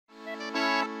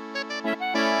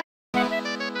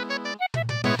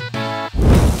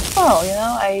Oh,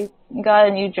 I got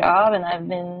a new job and I've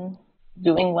been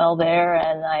doing well there,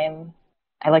 and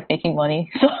I like making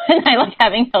money, so and I like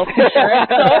having health insurance.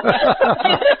 So.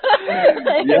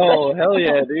 Yo, hell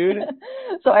yeah, dude.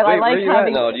 So I Wait, like where are you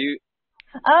having. at now? Do you?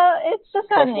 It's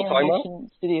just at an Comfortable talking about? animation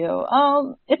studio.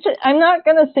 I'm not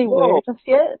gonna say where Whoa. just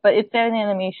yet, but it's at an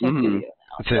animation Mhm. studio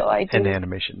now. It's So I do. an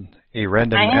animation, a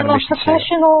random I am a animation studio.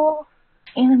 professional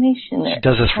animation. She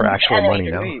does this for actual money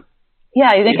animator. now. Wait,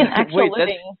 Yeah, you make an actual wait,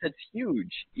 living. that's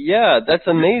huge. Yeah, that's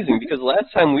amazing. Because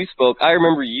last time we spoke, I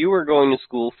remember you were going to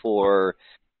school for,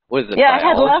 what is it, Yeah, I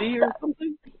had biology or left.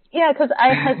 something? Yeah, because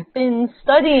I had been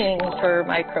studying for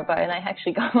microbi, and I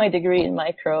actually got my degree in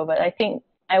micro, but I think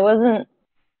I wasn't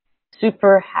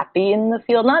super happy in the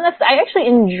field. Not necessarily. I actually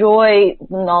enjoy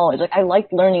knowledge. Like, I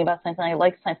liked learning about science, and I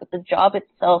liked science, but the job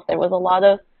itself, there was a lot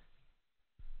of,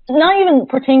 not even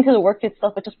pertaining to the work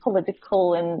itself, but just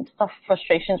political and stuff,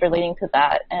 frustrations relating to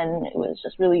that, and it was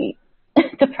just really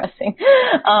depressing.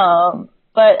 And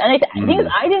the thing is,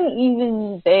 I didn't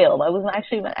even bail.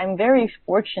 I'm very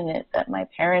fortunate that my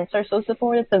parents are so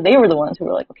supportive, because they were the ones who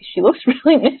were like, okay, she looks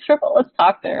really miserable, let's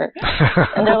talk to her.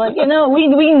 And they're like,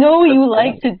 we know you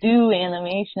like to do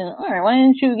animation. All right, why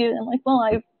didn't you give it? I'm like, well,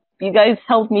 you guys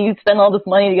helped me spend all this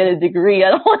money to get a degree.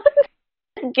 I don't want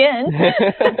to again.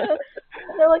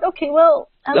 And they're like, okay, well,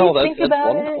 at least think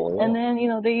about it. Yeah. And then,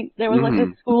 there was like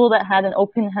a school that had an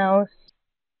open house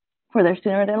for their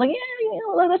student. They're like,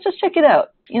 yeah, let's just check it out,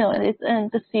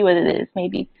 and just see what it is,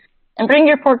 maybe, and bring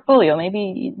your portfolio.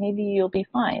 Maybe you'll be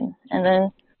fine. And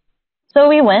then, so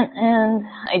we went, and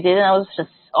I did, and I was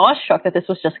just awestruck that this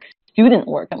was just student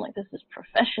work. I'm like, this is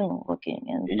professional looking,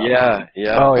 and Yeah.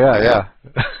 Oh yeah.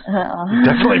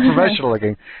 Definitely professional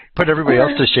looking. Put everybody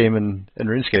else to shame in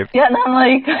RuneScape. Yeah, and I'm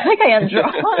like, I can't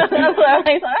draw. That's what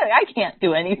I thought. I can't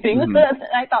do anything.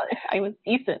 I thought I was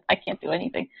decent. I can't do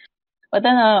anything. But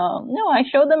then, no, I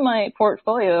showed them my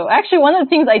portfolio. Actually, one of the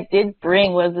things I did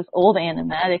bring was this old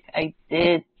animatic I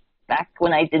did back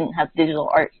when I didn't have digital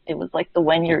art. It was like the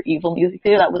When You're Evil music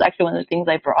video. That was actually one of the things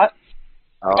I brought.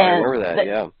 Oh, I remember that,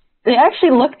 yeah. They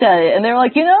actually looked at it, and they were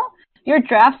like, your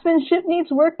draftsmanship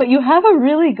needs work, but you have a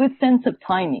really good sense of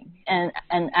timing and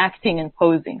acting and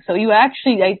posing. So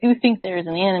I do think there's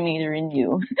an animator in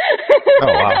you. Oh,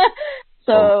 wow.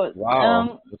 So,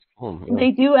 wow. That's cool. Yeah.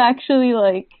 They do actually,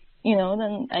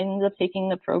 then I ended up taking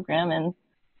the program, and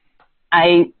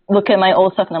I look at my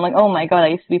old stuff, and I'm like, oh my god, I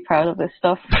used to be proud of this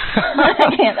stuff.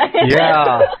 I can't.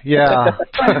 Yeah.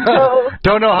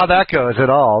 Don't know how that goes at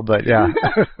all, but yeah.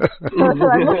 So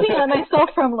I'm looking at myself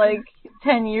from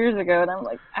 10 years ago, and I'm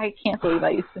like, I can't believe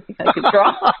I used to think I could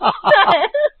draw.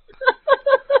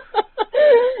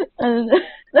 And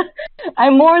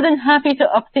I'm more than happy to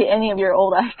update any of your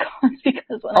old icons,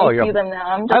 because when I see them now,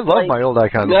 I'm just I love my old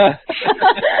icons.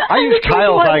 I use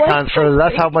Kyle's icons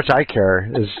that's how much I care.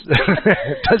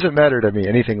 It doesn't matter to me.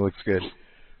 Anything looks good.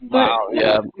 Wow,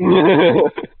 yeah.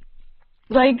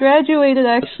 I graduated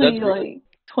actually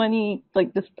 20, we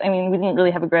didn't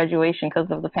really have a graduation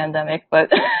because of the pandemic, but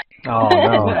oh,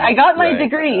 no. I got my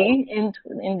degree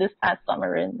in this past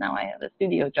summer, and now I have a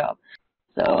studio job.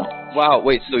 So. Wow,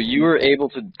 wait, so you were able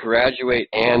to graduate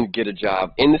and get a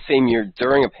job in the same year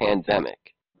during a pandemic?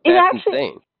 That's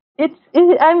insane.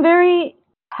 I'm very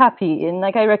happy, and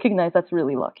I recognize that's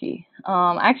really lucky.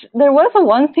 Actually, there was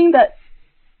one thing that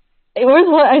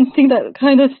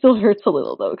kind of still hurts a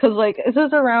little, though, because this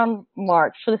is around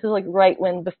March, so this is right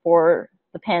before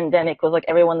the pandemic was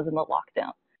everyone was in the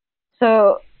lockdown.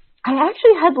 So I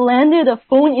actually had landed a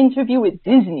phone interview with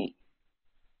Disney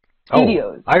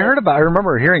Studios. I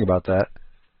remember hearing about that.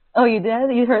 Oh, you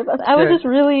did? You heard about that? I was just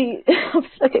really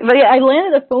okay. But yeah, I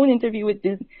landed a phone interview with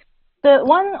Disney. The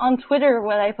one on Twitter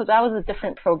when I put that was a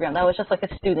different program. That was just a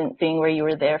student thing where you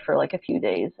were there for a few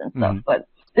days and stuff. But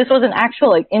this was an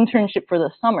actual internship for the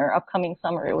upcoming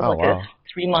summer. It was a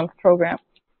 3-month program.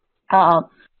 And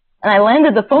I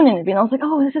landed the phone interview, and I was like,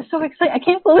 oh, this is so exciting. I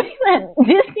can't believe that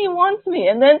Disney wants me.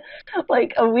 And then,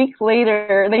 a week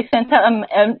later, they sent out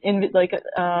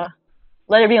a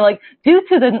letter being due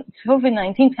to the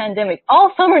COVID-19 pandemic,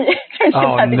 all summer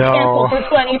internships have been canceled for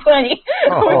 2020.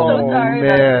 Oh, we're so sorry.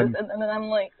 Man. And then I'm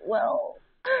like, well,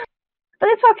 but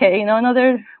it's okay.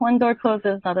 Another one door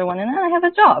closes, another one, and then I have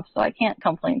a job, so I can't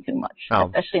complain too much,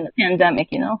 especially in the pandemic,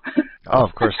 Oh,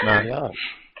 of course not. Yeah.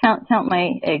 Count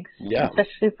my eggs,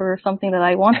 especially for something that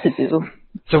I want to do.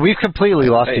 So we've completely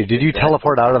lost you. Did you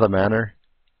teleport out of the manor?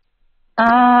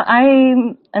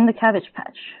 and the Cabbage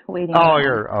Patch waiting. Oh,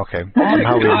 you're okay.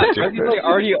 How we Prezzy's like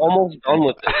already almost done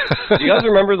with it. Do you guys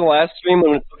remember the last stream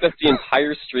when it took us the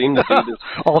entire stream to do this?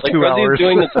 All like 2 hours. Prezzy's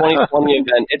doing the 2020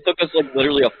 event. It took us like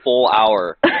literally a full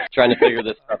hour trying to figure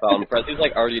this stuff out, and Prezzy's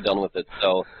like already done with it.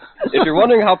 So if you're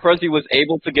wondering how Prezzy was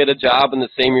able to get a job in the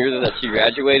same year that she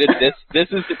graduated, this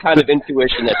is the kind of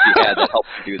intuition that she had that helped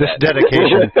her do that. This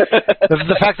dedication.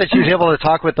 the fact that she was able to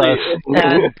talk with us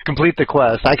and complete the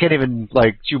quest. I can't even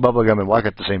like chew bubblegum and walk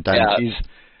at the same time. Yeah. She's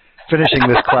finishing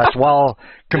this quest while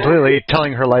completely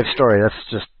telling her life story. That's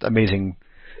just amazing.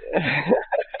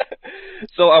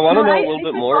 So I want to know a little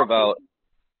bit more about...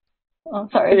 Oh,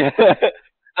 sorry.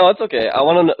 No, it's okay. I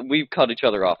want to know, we cut each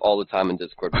other off all the time in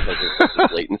Discord because of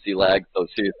this latency lag, so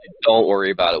seriously, don't worry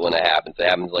about it when it happens. It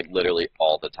happens like literally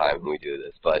all the time when we do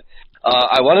this. But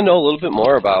I want to know a little bit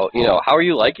more about, how are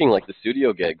you liking like the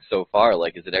studio gig so far?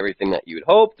 Like, is it everything that you'd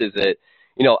hoped? Is it,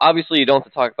 obviously you don't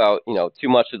have to talk about, too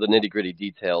much of the nitty-gritty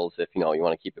details if, you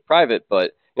want to keep it private,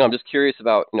 but, I'm just curious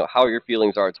about, how your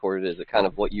feelings are toward it. Is it kind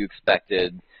of what you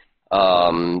expected?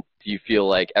 Do you feel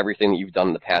like everything that you've done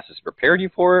in the past has prepared you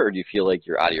for it, or do you feel like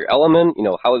you're out of your element?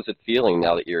 How is it feeling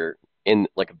now that you're in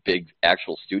like a big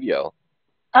actual studio?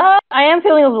 I am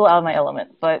feeling a little out of my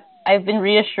element, but I've been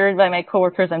reassured by my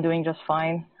coworkers I'm doing just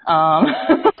fine. I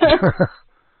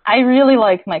really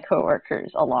like my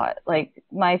coworkers a lot. Like,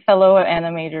 my fellow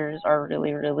animators are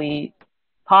really, really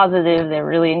positive. They're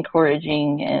really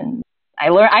encouraging, and I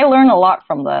learn a lot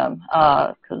from them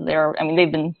because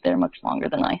they've been there much longer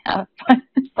than I have,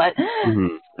 but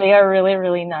they are really,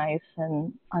 really nice,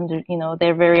 and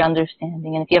they're very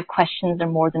understanding. And if you have questions, they're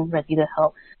more than ready to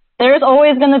help. There's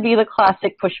always going to be the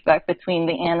classic pushback between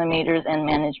the animators and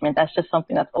management. That's just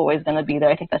something that's always going to be there.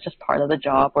 I think that's just part of the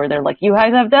job, where they're like, you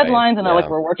guys have deadlines, and they're like,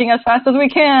 we're working as fast as we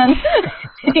can.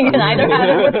 You can either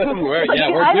have it we're doing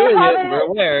it. We're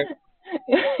aware.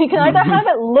 You can either have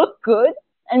it look good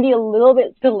and be a little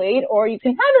bit delayed, or you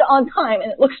can have it on time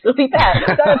and it looks really bad.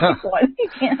 You gotta pick one. You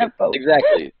can't have both.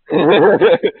 Exactly.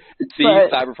 See,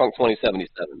 Cyberpunk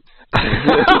 2077.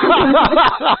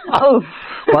 Oh.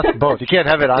 Well, that's both. You can't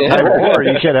have it on time, or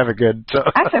you can't have it good. So.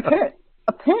 Actually,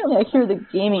 apparently I hear the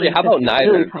gaming how about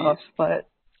neither really tough, but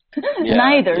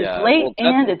neither. It's late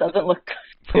and it doesn't look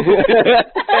good.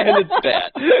 And it's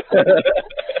bad.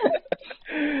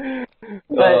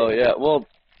 Oh, yeah. Well,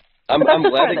 I'm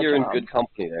glad that you're in good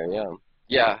company there.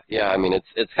 Yeah. I mean,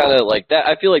 it's kind of like that.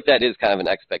 I feel like that is kind of an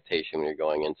expectation when you're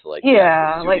going into like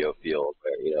the studio field,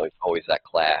 where it's always that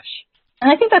clash.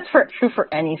 And I think that's true for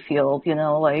any field. There's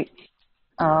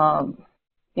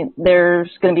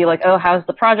going to be like, oh, how's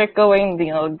the project going?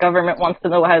 The government wants to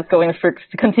know how it's going to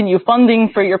continue funding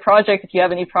for your project. If you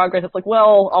have any progress, it's like,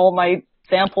 well, all my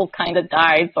samples kind of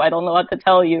died, so I don't know what to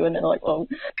tell you. And they're like, well,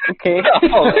 okay.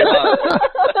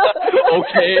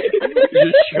 Okay.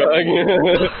 Just shrugging.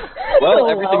 Well,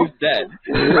 everything's dead.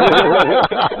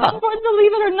 But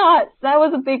believe it or not, that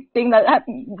was a big thing that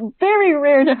happened. Very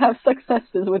rare to have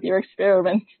successes with your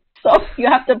experiment. So you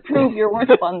have to prove you're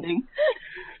worth funding.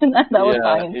 And that was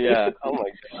fine. Yeah. Oh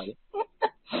my God.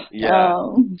 Yeah.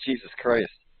 Jesus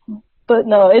Christ. But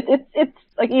no, it's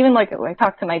like, even like I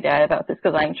talked to my dad about this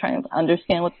because I'm trying to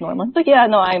understand what's normal. It's like,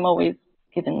 I'm always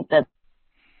given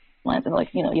deadlines, and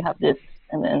like, you have this,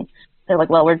 and then they're like,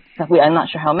 well, I'm not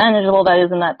sure how manageable that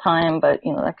is in that time, but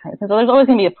that kind of thing. So there's always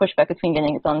going to be a pushback between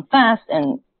getting it done fast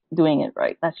and doing it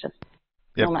right. That's just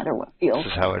no matter what field. This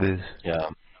is how it is. Yeah.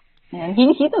 And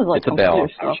he does like computer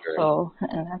stuff, sure. so,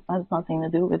 and that has nothing to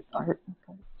do with art.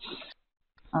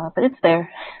 But it's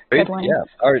there. Great. Yeah.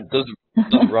 Art does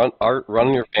art run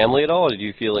in your family at all, or do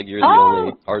you feel like you're the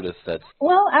only artist that's...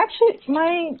 Well, actually,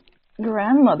 my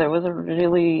grandmother was a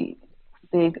really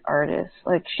big artist.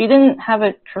 Like, she didn't have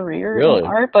a career in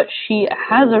art, but she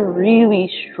has a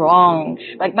really strong...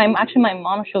 Like, my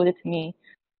mom showed it to me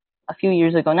a few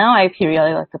years ago. Now I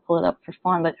periodically like to pull it up for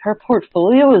fun, but her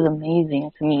portfolio is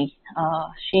amazing to me.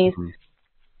 She's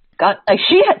got... Like,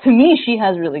 she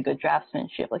has really good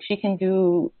draftsmanship. Like, she can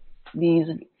do these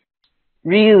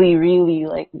really, really,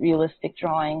 like, realistic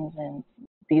drawings and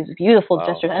these beautiful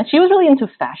gestures. And she was really into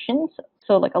fashion,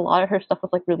 so like, a lot of her stuff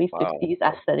was, like, really 50s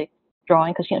aesthetic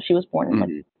drawing, because, she was born in,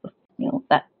 like,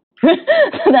 that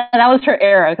that was her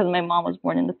era, because my mom was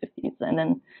born in the 50s, and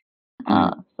then,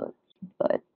 I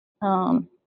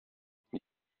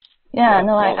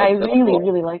really,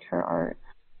 really liked her art.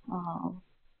 So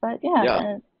I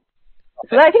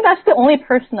think that's the only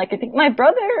person I could think. My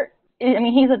brother,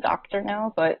 he's a doctor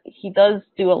now, but he does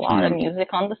do a lot of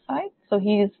music on the side. So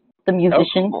he's the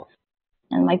musician. Oh, cool.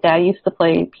 And my dad used to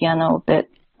play piano a bit.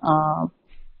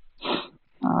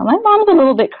 My mom's a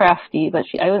little bit crafty, but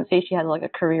I wouldn't say she has like a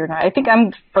career now. I think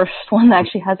I'm the first one that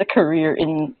actually has a career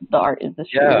in the art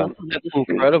industry. Yeah, that's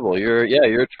incredible. You're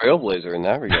a trailblazer in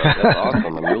that regard. That's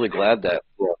awesome. I'm really glad that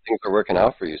things are working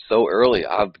out for you so early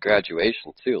out of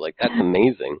graduation too. Like that's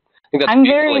amazing. I think that's I'm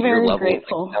very, like, very your level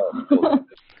grateful.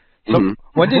 So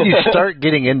when did you start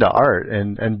getting into art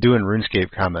and doing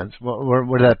RuneScape comments? Where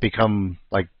did that become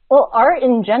like? Well, art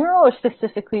in general or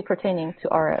specifically pertaining to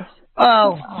RS?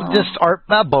 Just art,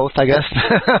 both, I guess.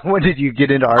 When did you get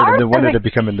into art and then when did it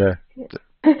become into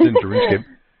RuneScape?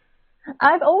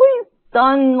 I've always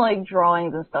done like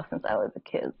drawings and stuff since I was a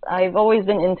kid. I've always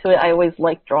been into it. I always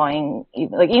liked drawing,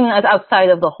 even as outside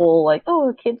of the whole like,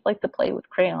 oh, kids like to play with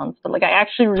crayons. But like, I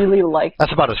actually really liked.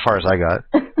 That's about as far as I got.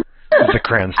 The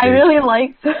crayon stage. I really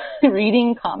liked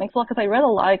reading comics because I read a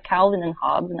lot of Calvin and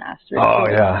Hobbes and Asterix. Oh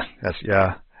yeah,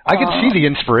 I could see the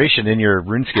inspiration in your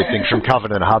RuneScape things from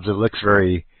Calvin and Hobbes. It looks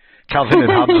very Calvin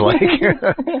and Hobbes-like.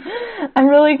 I'm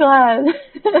really glad.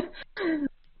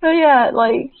 So yeah,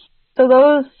 so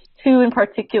those two in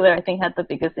particular, I think, had the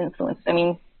biggest influence. I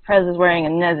mean, Prez is wearing a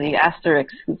Nezzy. Asterix,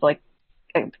 who's like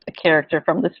a character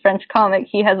from this French comic,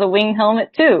 he has a wing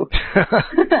helmet too.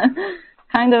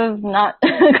 Kind of not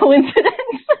a coincidence.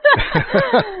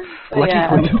 Lucky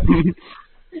coincidence.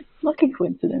 Lucky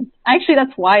coincidence. Actually,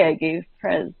 that's why I gave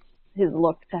Prez his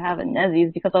look to have a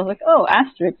Nezzy, because I was like, oh,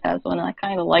 Asterix has one, and I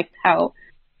kind of liked how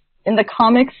in the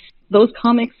comics, those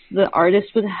comics, the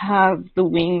artist would have the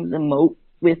wings emote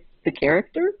with the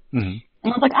character. Mm-hmm. And I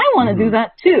was like, I want to do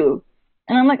that too.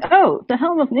 And I'm like, oh, the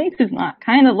Helm of Ne'Tuzma'at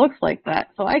kind of looks like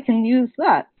that, so I can use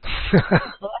that. So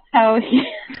that's how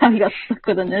he got stuck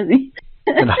with a Nezzy.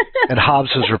 and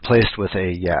Hobbes was replaced with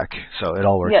a yak, so it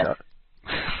all worked out.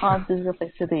 Hobbes is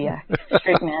replaced with a yak,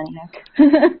 straight man yak.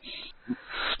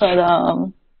 But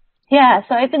yeah,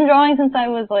 so I've been drawing since I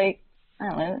was like, I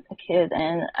don't know, a kid,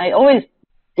 and I always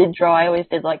did draw. I always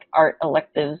did like art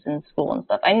electives in school and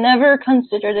stuff. I never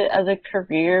considered it as a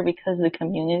career because the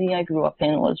community I grew up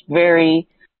in was very.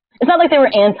 It's not like they were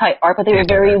anti-art, but they were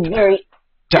very, very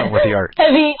down with the art,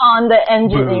 heavy on the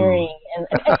engineering, and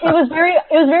it was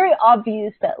very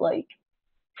obvious that like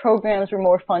programs were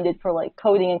more funded for like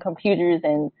coding and computers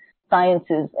and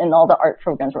sciences, and all the art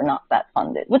programs were not that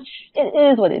funded, which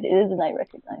it is what it is, and I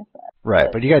recognize that.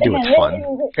 Right, but you gotta do what's fun.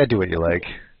 You gotta do what you like.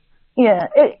 Yeah,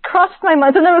 it crossed my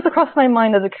mind. It never crossed my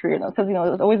mind as a career, though, because, there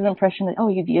was always an impression that, oh,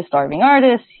 you'd be a starving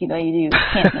artist, you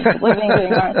can't make a living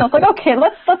doing art. So I was like, okay,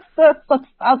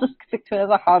 I'll just stick to it as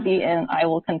a hobby, and I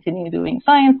will continue doing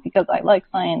science because I like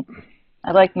science,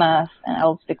 I like math, and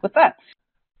I'll stick with that.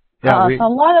 Yeah, so a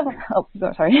lot of,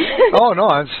 sorry. Oh,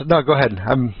 no, go ahead.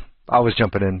 I was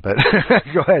jumping in, but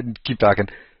go ahead and keep talking.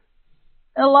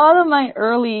 A lot of my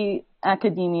early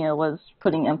academia was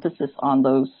putting emphasis on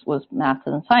was math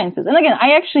and sciences. And again,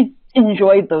 I actually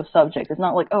enjoyed those subjects. It's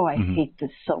not like, oh, I hate this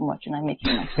so much and I'm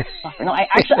making myself suffer. No, I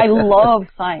love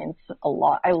science a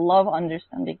lot. I love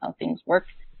understanding how things work.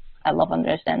 I love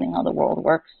understanding how the world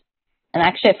works. And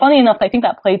actually, funny enough, I think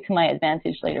that played to my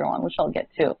advantage later on, which I'll get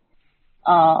to.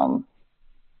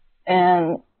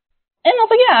 And I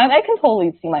was like, yeah, I can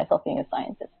totally see myself being a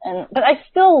scientist. But I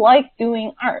still like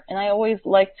doing art, and I always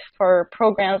liked for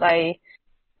programs.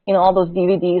 All those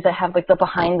DVDs. I have like the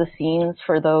behind the scenes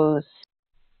for those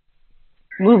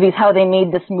movies, how they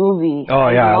made this movie. Oh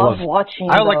yeah, I love watching.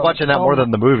 I like watching that more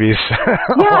than the movies.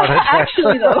 Yeah,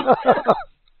 actually though,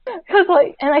 because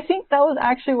and I think that was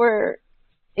actually where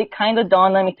it kind of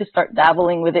dawned on me to start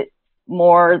dabbling with it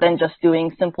more than just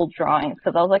doing simple drawings,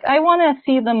 because I was like, I want to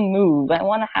see them move. I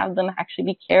want to have them actually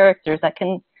be characters that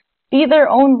can be their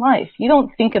own life. You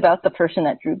don't think about the person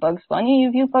that drew Bugs Bunny.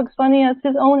 You view Bugs Bunny as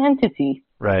his own entity.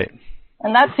 Right.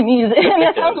 And that to me is,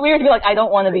 that sounds weird to be like, I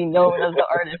don't want to be known as the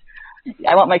artist.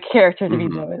 I want my character to be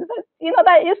known.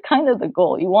 That is kind of the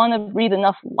goal. You want to breathe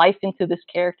enough life into this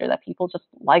character that people just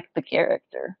like the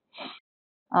character.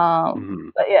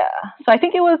 But yeah, so I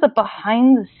think it was a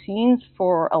behind the scenes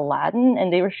for Aladdin,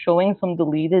 and they were showing some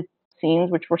deleted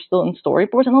scenes which were still in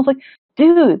storyboards, and I was like,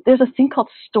 dude, there's a thing called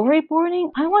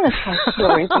storyboarding? I want to try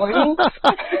storyboarding.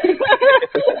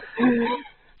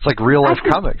 It's like real life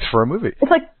comics for a movie.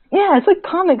 It's like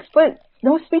comics, but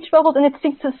no speech bubbles, and it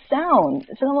syncs to sound.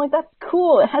 So I'm like, that's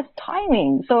cool. It has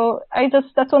timing. So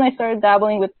that's when I started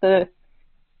dabbling with the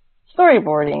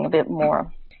storyboarding a bit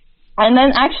more. And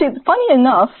then actually, funny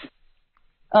enough,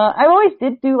 I always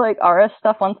did do like RS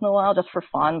stuff once in a while just for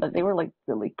fun, but they were like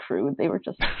really crude. They were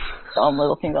just dumb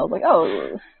little things. I was like,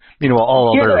 oh. Meanwhile,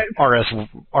 all other RS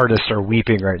artists are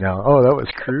weeping right now. Oh, that was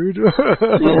crude. No.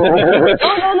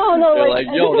 They're like,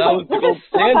 yo, that was the gold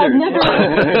standard.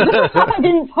 Stuff I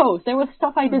didn't post. There was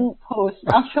stuff I didn't post.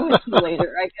 I'll show it to you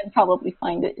later. I can probably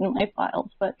find it in my files.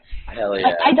 But hell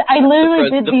yeah. I literally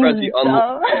did these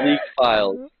leaked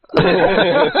files.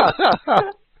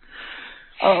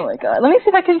 Oh my god. Let me see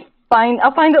if I can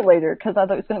I'll find it later because I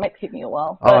thought it might take me a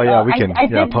while. But, yeah, we can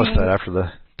post that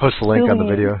after post the link on the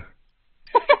video.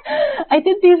 I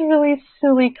did these really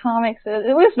silly comics.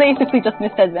 It was basically just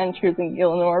misadventures in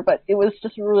Gilnor, but it was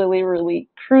just really, really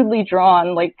crudely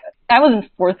drawn. Like, I was in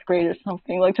 4th grade or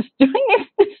something, like just doing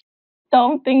this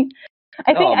dumb thing.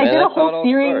 I think I did a whole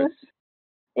series.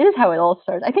 It is how it all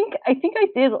starts. I think I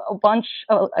did a bunch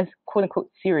of a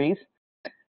quote-unquote series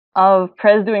of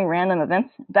Prez doing random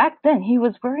events. Back then, he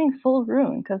was wearing full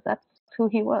rune, because that's who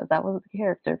he was. That was the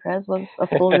character. Prez was a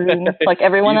full rune, like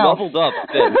everyone else. He leveled up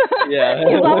since. Yeah.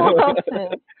 He leveled up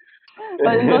since.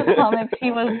 But in those comics, he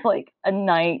was like a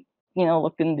knight,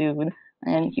 looking dude,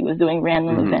 and he was doing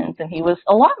random events, and he was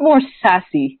a lot more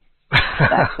sassy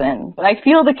back then. But I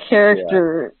feel the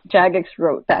character Jagex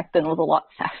wrote back then was a lot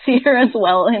sassier as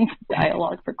well in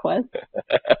dialogue for Quest.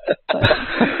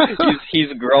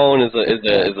 He's grown as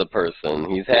a person.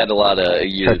 He's had a lot of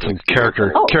years. Had some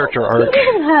character arc. He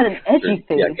even had an edgy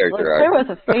phase. Yeah, there was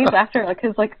a phase after,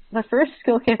 because the first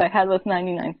skill case I had was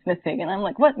 99 smithing, and I'm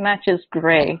like, what matches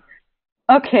gray?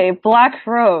 Okay, black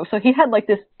robe. So he had like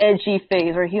this edgy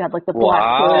phase where he had like the black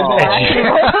robe.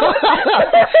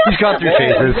 He's gone through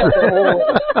phases.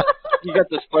 You got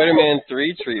the Spider-Man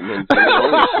 3 treatment.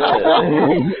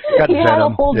 He had a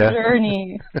whole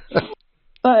journey.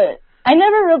 But I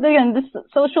never really, this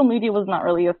social media was not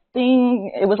really a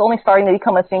thing. It was only starting to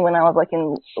become a thing when I was like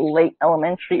in late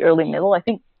elementary, early middle. I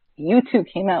think YouTube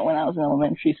came out when I was in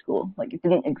elementary school. Like, it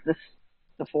didn't exist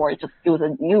before. It was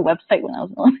a new website when I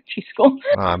was in elementary school.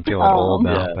 Oh, I'm feeling old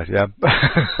now, but yeah.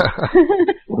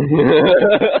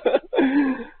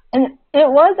 And it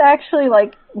was actually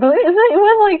like, it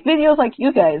was like videos like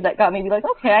you guys that got me to be like,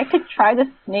 okay, I could try to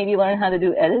maybe learn how to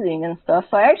do editing and stuff.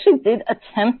 So I actually did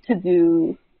attempt to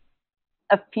do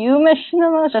a few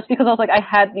machinimas just because I was like, I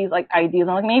had these like ideas.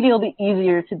 I'm like, maybe it'll be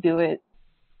easier to do it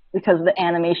because the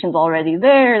animation's already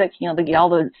there. Like, all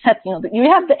the sets,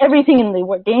 you have everything in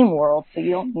the game world, so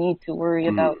you don't need to worry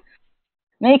about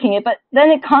making it. But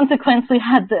then it consequently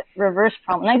had the reverse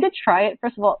problem. And I did try it.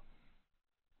 First of all,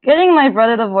 getting my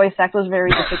brother to voice act was very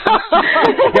difficult.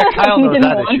 Yeah, Kyle knows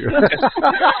that issue.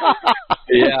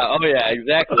 Yeah, oh yeah,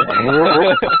 exactly.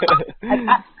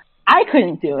 I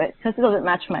couldn't do it because it doesn't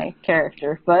match my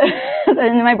character. But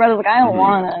and my brother's like, I don't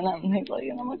wanna, and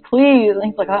I'm like, please. And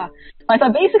he's like, ah. I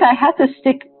thought basically I had to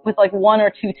stick with like 1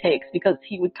 or 2 takes because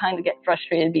he would kind of get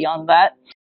frustrated beyond that.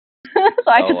 So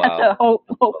I just had to hope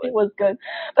it was good.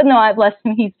 But no, I've blessed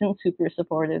him. He's been super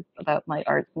supportive about my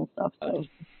arts and stuff. So.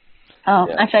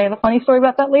 Actually, I have a funny story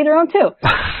about that later on too.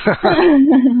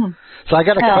 So I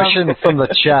got a question from the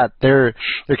chat. They're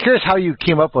curious how you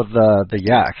came up with the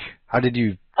yak. How did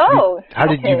you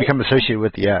become associated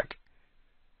with the yak?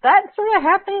 That sort of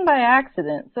happened by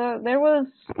accident. So there was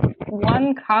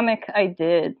one comic I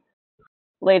did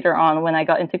later on when I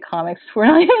got into comics. We're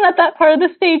not even at that part of the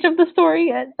stage of the story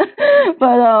yet.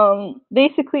 But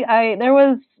basically, I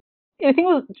think it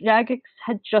was Jagex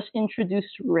had just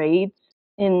introduced raids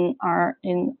maybe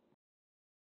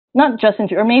not just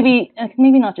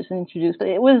introduced, but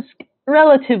it was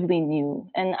relatively new,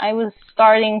 and I was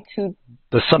starting to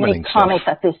make comics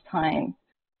at this time.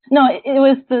 No, it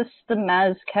was the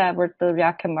Mazcab or the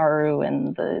Yakamaru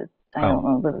and the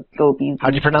the Gobies.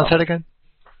 How'd you pronounce that again?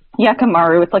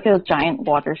 Yakamaru. It's like a giant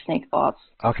water snake boss.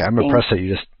 Okay, I'm impressed that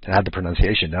you just had the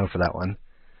pronunciation down for that one.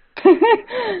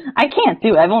 I can't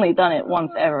do it. I've only done it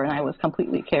once ever, and I was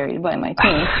completely carried by my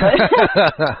team.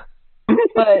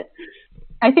 But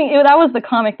I think that was the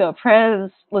comic, though.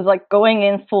 Prez was like going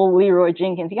in full Leroy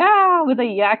Jenkins, with a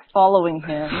yak following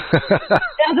him.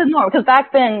 Because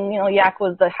back then, yak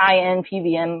was the high-end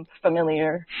PVM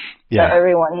familiar that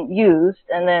everyone used,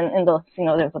 and then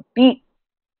there's a beat.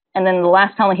 And then the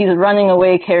last time he's running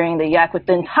away carrying the yak with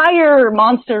the entire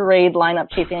monster raid lineup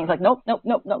chasing. He's like, nope.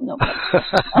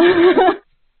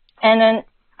 And then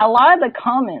a lot of the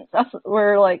comments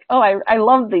were like, oh, I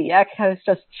love the yak. I was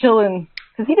just chilling.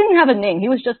 Because he didn't have a name. He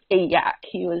was just a yak.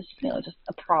 He was, just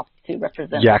a prop to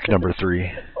represent. Yak number 3.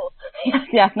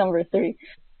 Yak number 3.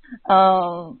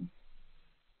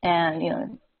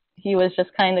 And, he was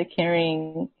just kind of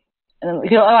carrying And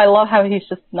I love how he's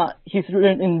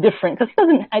indifferent because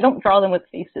I don't draw them with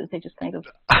faces. They just kind of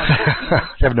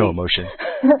they have no emotion.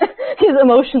 He's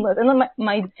emotionless. And then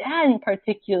my dad in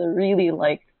particular really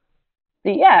liked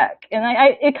the yak, and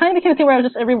it kind of became a thing where I was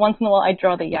just every once in a while I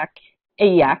draw a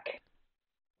yak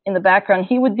in the background.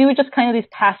 He would do just kind of these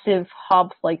passive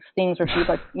Hobbes-like things where he'd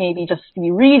like maybe just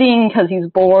be reading because he's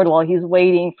bored while he's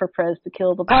waiting for Prez to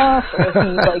kill the boss, or if he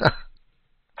like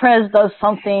Prez does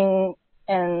something.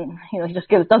 And, he just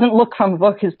doesn't look from his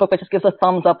book, but just gives a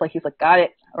thumbs up, like he's like, got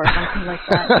it, or something like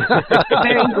that.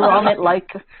 Very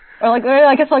Gromit-like. Or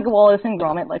I guess like Wallace and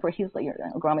Gromit, where he's like,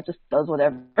 Gromit just does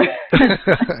whatever.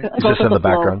 Just in the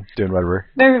background, doing whatever.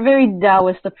 Very, very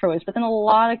Taoist approach. But then a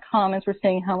lot of comments were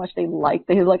saying how much they liked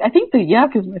it. He was like, I think the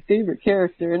yak is my favorite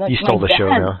character. And, you stole the show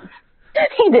now.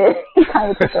 He did. He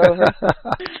kind of took over.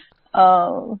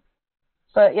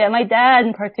 But yeah, my dad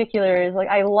in particular is like,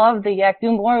 I love the yak,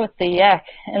 do more with the yak.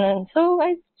 And then so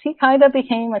he kind of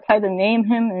became, I tried to name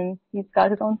him, and he's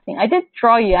got his own thing. I did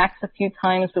draw yaks a few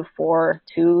times before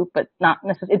too, but not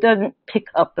necessarily, it doesn't pick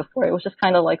up before. It was just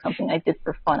kind of like something I did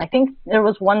for fun. I think there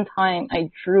was one time I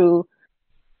drew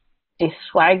a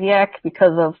swag yak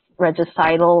because of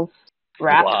Regicidal's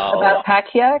rap about pack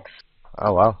yaks.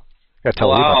 Oh wow. Gotta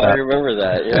tell me about that. I remember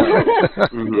that, yeah.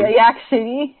 Mm-hmm. Yeah, Yak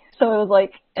City. So it was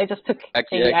like, I just took a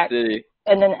yak City.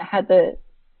 And then it had the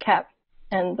cap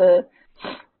and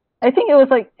I think it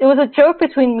was a joke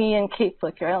between me and Kate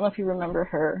Flicker. I don't know if you remember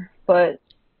her, but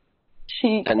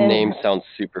that name sounds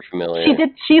super familiar.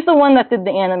 She's the one that did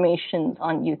the animations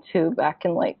on YouTube back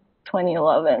in like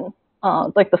 2011,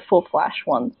 like the full Flash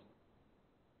ones.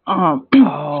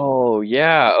 Oh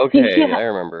yeah, okay, I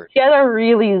remember. She had a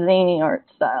really zany art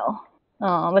style.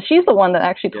 But she's the one that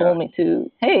actually told me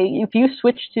hey, if you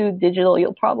switch to digital,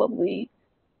 you'll probably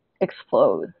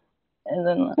explode. And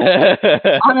then,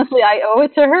 honestly, I owe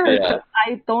it to her. Yeah.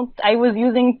 I was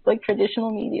using like traditional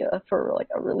media for like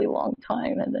a really long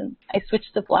time, and then I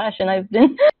switched to Flash, and I've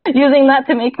been using that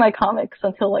to make my comics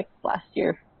until like last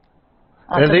year.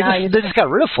 They just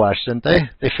got rid of Flash, didn't they?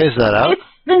 They phased that out? It's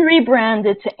been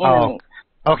rebranded to Animate.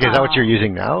 Oh. Okay, is that what you're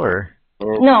using now, or?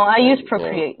 No, I use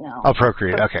Procreate now. Oh,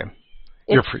 Procreate, okay.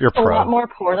 You're pro. A lot more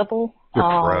portable. You're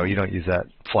pro. You don't use that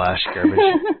Flash garbage.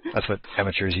 That's what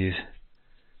amateurs use.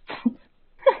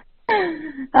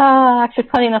 Actually,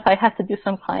 funny enough, I had to do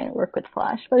some client work with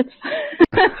Flash, but it's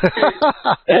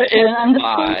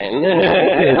fine.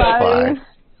 It's fine.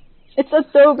 It's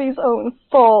Adobe's own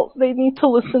fault. They need to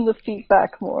listen to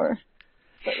feedback more.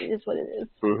 But it is what it is.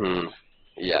 Mm-hmm.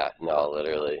 Yeah, no,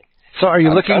 literally. So are you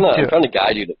I'm trying to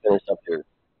guide you to finish up your...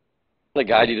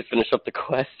 the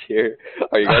quest here.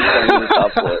 Are you guys coming to the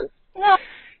top floor? No.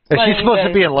 She's supposed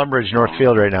to be in Lumbridge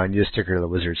Northfield right now, and you just took her to the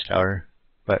Wizard's Tower.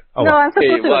 But no, I'm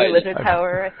supposed to be in the Wizard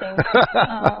Tower, I think.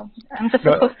 I'm just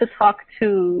supposed to talk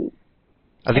to...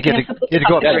 I think you had to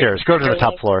go upstairs. Go to the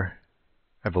top floor,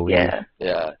 I believe.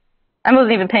 Yeah. I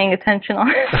wasn't even paying attention on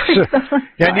it.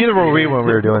 Yeah, neither were we when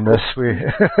we were doing this. We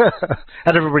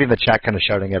had everybody in the chat kind of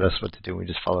shouting at us what to do, and we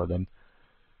just followed them.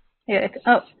 Yeah.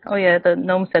 Oh yeah. The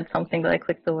gnome said something, but I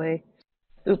clicked away.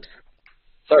 Oops.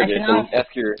 Sorry, Jason.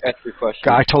 Ask your question.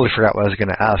 God, I totally forgot what I was going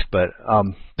to ask, but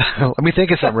let me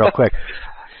think of something real quick.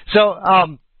 So,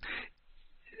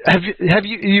 have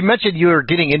you mentioned you were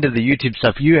getting into the YouTube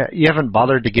stuff? You haven't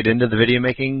bothered to get into the video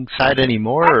making side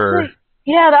anymore, or?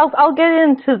 Yeah, I'll get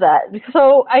into that.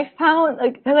 So I found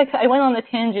I went on a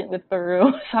tangent with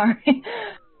Baru. Sorry,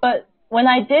 but when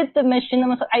I did the mission,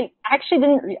 I actually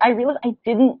didn't. I realized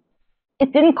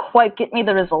it didn't quite get me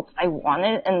the results I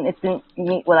wanted, and it didn't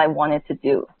meet what I wanted to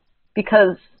do.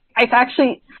 Because at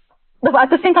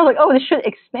the same time, I was like, oh, this should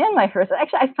expand my horizon.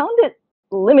 Actually, I found it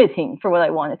limiting for what I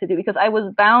wanted to do, because I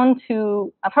was bound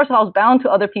to, first of all, I was bound to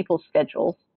other people's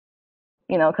schedules.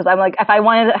 Because I'm like, if I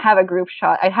wanted to have a group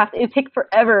shot, it'd take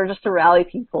forever just to rally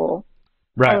people.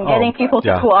 Right. And getting people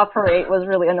to cooperate was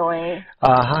really annoying.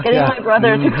 Getting my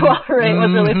brother to cooperate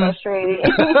was really frustrating.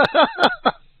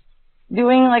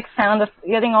 Doing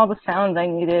getting all the sound I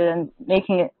needed and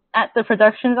making it at the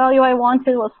production value I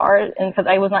wanted was hard, and because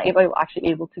I was not actually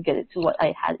able to get it to what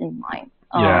I had in mind.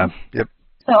 Yep.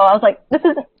 So I was like, this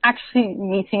isn't actually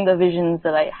meeting the visions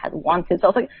that I had wanted. So I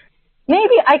was like,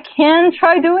 maybe I can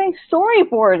try doing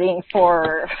storyboarding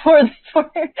for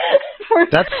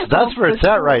That's where it's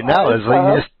at right now. Is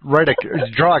like you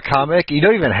just draw a comic. You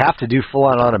don't even have to do full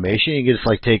on automation. You can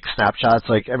just take snapshots.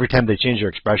 Like every time they change your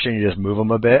expression, you just move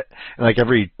them a bit, and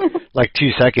every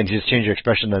 2 seconds, you just change your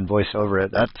expression, then voice over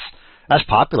it. That's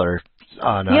popular.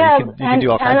 Oh no, yeah, you can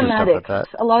do all kinds of stuff with that.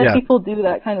 A lot of people do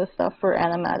that kind of stuff for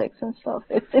animatics and stuff.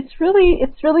 It's really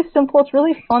simple. It's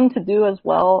really fun to do as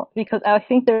well because I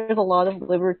think there's a lot of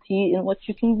liberty in what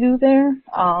you can do there.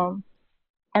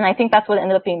 And I think that's what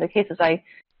ended up being the case.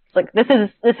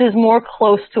 This is more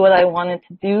close to what I wanted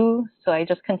to do, so I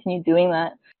just continued doing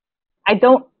that. I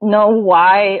don't know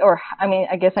why,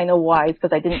 I guess I know why, it's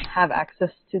because I didn't have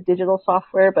access to digital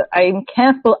software, but I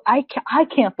can't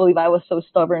believe I was so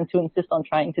stubborn to insist on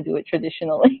trying to do it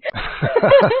traditionally.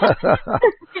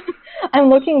 I'm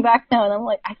looking back now and I'm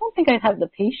like, I don't think I'd have the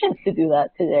patience to do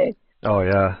that today. Oh,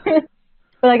 yeah.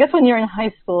 But I guess when you're in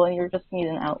high school and you just need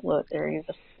an outlet or you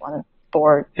just want to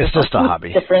board. It's just a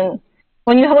hobby. Different.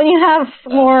 When you have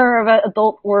more of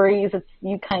adult worries,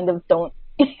 you kind of don't.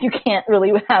 You can't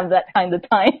really have that kind of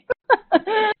time.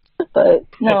 But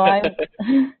no,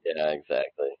 yeah,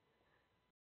 exactly.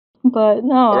 But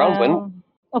no. Around when?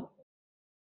 Oh.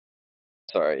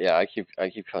 Sorry, yeah, I keep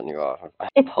cutting you off.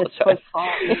 It's Discord's fault.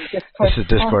 This is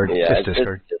Discord. Yeah, it's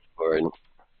Discord. Discord.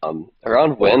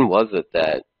 Around when was it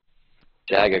that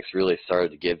Jagex really started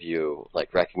to give you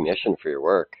like recognition for your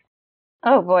work?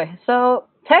 Oh boy, so.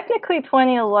 Technically,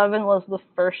 2011 was the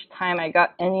first time I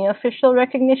got any official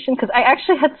recognition, because I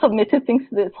actually had submitted things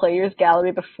to the Players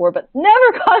Gallery before, but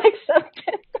never got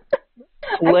accepted.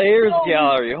 Players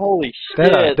Gallery, holy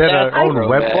shit. That own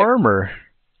web form, or?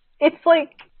 It's like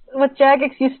what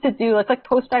Jagex used to do. It's like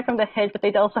Post Back from the Hedge, but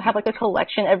they'd also have like a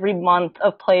collection every month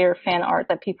of player fan art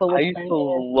that people would send in. I used to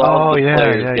love the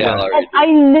Players Gallery. And I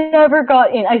never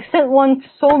got in. I sent one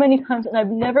so many times, and I've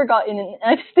never gotten in.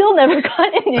 And I've still never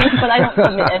gotten in, but I don't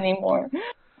submit anymore.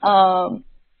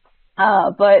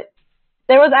 But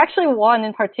there was actually one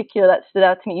in particular that stood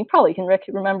out to me. You probably can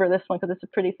remember this one because it's a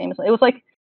pretty famous one. It was like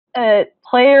a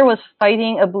player was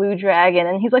fighting a blue dragon,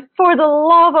 and he's like, "For the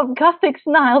love of Guthix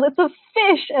Nile, it's a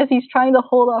fish!" as he's trying to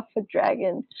hold off a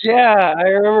dragon. Yeah, I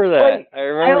remember that. Like,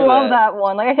 I love that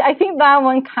one. Like, I think that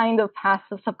one kind of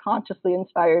passive subconsciously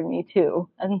inspired me too,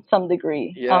 in some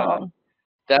degree. Yeah,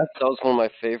 that was one of my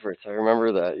favorites. I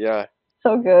remember that. Yeah.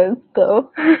 So good,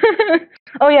 though.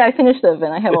 Oh yeah, I finished the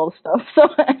event. I have all the stuff, so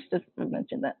I just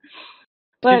mentioned that.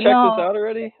 But did you check this out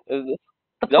already?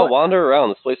 No, wander around.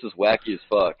 This place is wacky as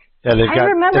fuck. Yeah, they've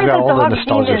got all the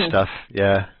nostalgia stuff.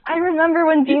 Yeah. I remember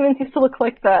when demons used to look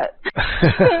like that.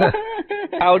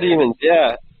 Cow demons,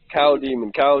 yeah. Cow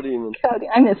demon.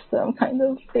 I missed them, kind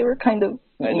of. They were kind of.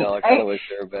 I know. I kind of wish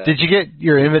they were bad. Did you get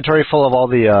your inventory full of all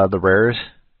the rares?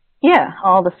 Yeah,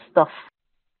 all the stuff.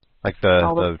 Like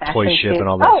the toy ship and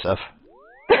all that stuff.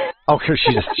 Oh,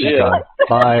 she's gone.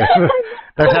 Bye.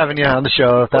 Nice having you on the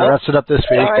show. That wraps it up this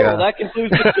week. All right, well, that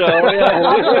concludes the show.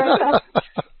 Yeah.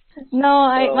 No,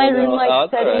 my room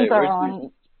settings are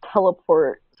on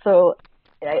teleport, so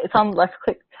it's on left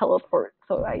click teleport.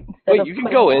 So wait, you can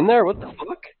go in there? What the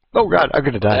fuck? Oh god, I'm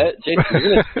gonna die.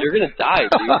 Jason, you're gonna die,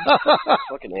 dude.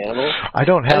 Fucking animal. I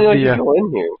don't have you can go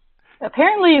in here.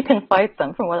 Apparently, you can fight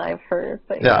them, from what I've heard.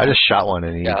 But yeah, I just shot one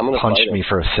and he punched me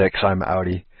for a 6. I'm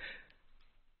outie.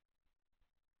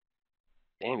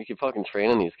 Damn, you can fucking train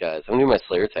on these guys. I'm gonna do my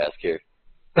Slayer task here.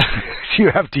 Do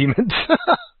you have demons?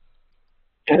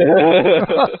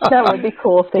 That would be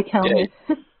cool if they counted.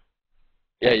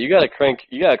 Yeah, you gotta crank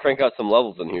out some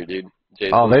levels in here, dude.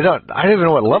 Jason. Oh, they don't. I don't even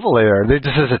know what level they are. They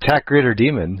just says attack greater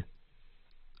demon.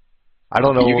 I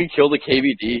don't know. You can kill the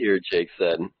KBD here, Jake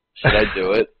said. Should I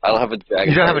do it? I don't have a dragon.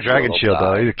 You don't have a dragon shield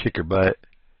though. You kick your butt.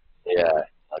 Yeah,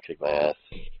 I'll kick my ass.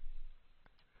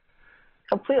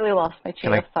 Completely lost my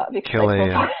chain of thought because kill I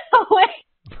away.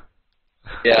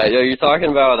 Yeah, you're talking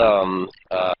about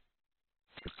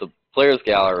the Players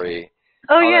Gallery.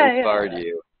 Oh, how that inspired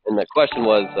you. And the question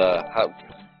was,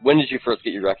 when did you first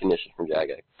get your recognition from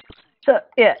Jagex? So,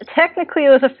 yeah, technically it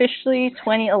was officially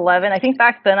 2011. I think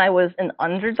back then I was an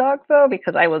underdog, though,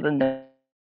 because I was a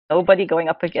nobody going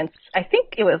up against, I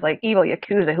think it was like Evil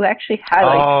Yakuza, who actually had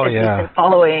a decent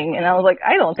following. And I was like,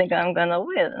 I don't think I'm going to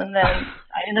win. And then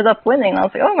I ended up winning. And I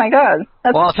was like, oh, my God.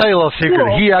 Well, I'll tell you a little secret.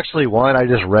 Cool. He actually won. I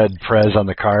just read Prez on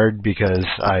the card because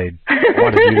I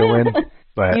wanted you to win.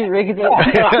 But you rigged it.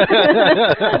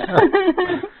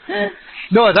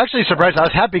 No, I was actually surprised. I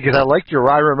was happy because I liked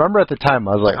your. I remember at the time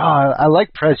I was like, oh, I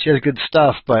like Prez. She has good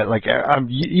stuff, but like,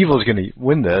 Evil's going to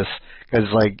win this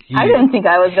because like. I didn't think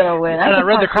I was going to win. And I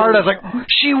read the card. I was like,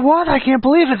 she won! I can't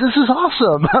believe it. This is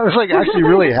awesome. I was like actually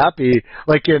really happy.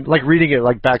 Like reading it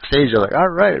like backstage. I was like, all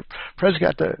right, Prez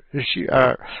got the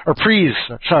or Prez.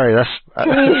 Sorry, that's.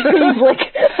 Prez, like.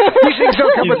 These things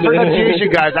don't come with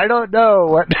pronunciation, guys. I don't know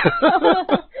what.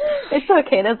 It's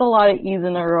okay. There's a lot of E's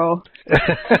in a row.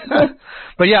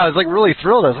 But yeah, I was like really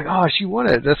thrilled. I was like, oh, she won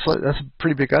it. That's a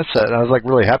pretty big upset. And I was like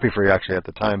really happy for you actually at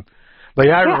the time. But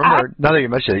yeah, I remember, now that you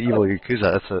mentioned it, Evil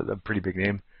Yakuza, that's a pretty big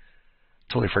name.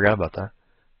 Totally forgot about that.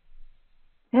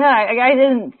 Yeah, I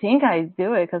didn't think I'd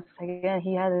do it because, again,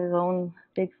 he had his own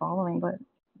big following. But,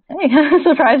 hey,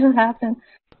 surprises happen.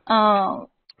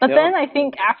 But then I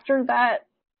think after that,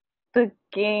 the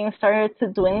game started to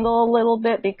dwindle a little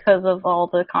bit because of all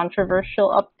the controversial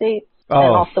updates.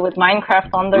 And also with Minecraft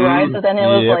on the rise. So then it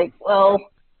was like, well,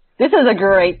 this is a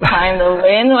great time to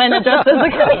win when just as the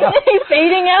community is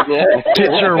fading out. Get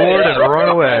your reward and run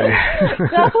away.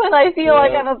 That's when I feel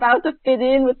like I'm about to fit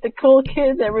in with the cool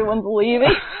kids. Everyone's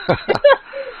leaving.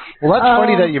 Well, that's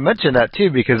funny that you mentioned that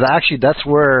too, because actually that's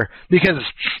where, because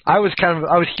I was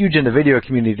huge in the video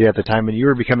community at the time, and you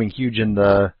were becoming huge in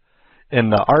the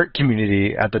art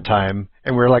community at the time,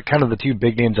 and we were like kind of the two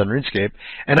big names on RuneScape.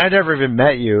 And I never even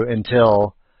met you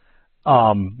until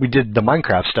we did the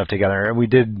Minecraft stuff together, and we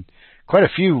did quite a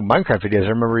few Minecraft videos. I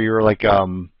remember you were like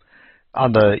on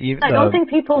the. I don't think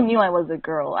people knew I was a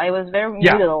girl. I was very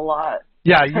muted a lot.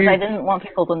 Yeah, because I didn't want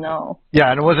people to know. Yeah,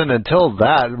 and it wasn't until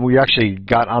that we actually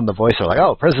got on the voice. We're like,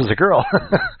 oh, Prez is a girl.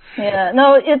 Yeah,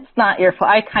 no, it's not your fault.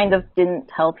 I kind of didn't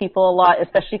tell people a lot,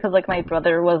 especially because like my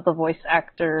brother was the voice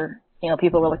actor. You know,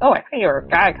 people were like, oh, I thought you were a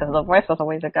guy because the voice was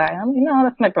always a guy. I'm like, no,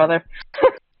 that's my brother.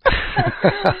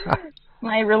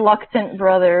 My reluctant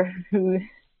brother who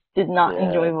did not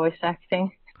enjoy voice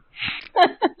acting.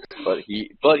 But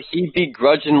he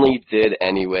begrudgingly did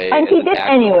anyway. And he did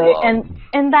anyway,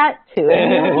 and that too.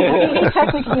 And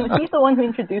technically, he's the one who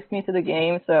introduced me to the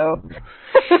game, so.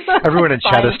 Everyone in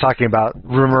chat is talking about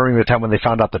remembering the time when they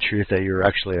found out the truth that you were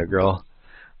actually a girl.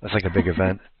 That's like a big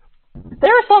event.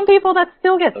 There are some people that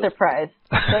still get surprised.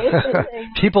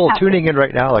 People tuning in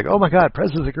right now like, oh my god,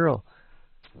 Prez is a girl.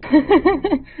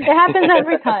 It happens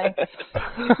every time.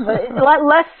 But a lot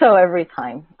less so every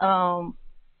time.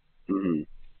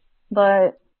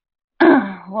 But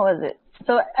what was it?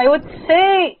 So I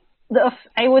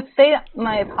would say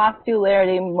my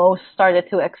popularity most started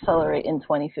to accelerate in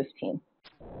 2015.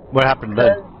 What happened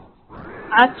then?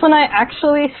 That's when I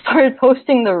actually started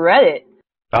posting to Reddit.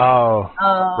 Oh,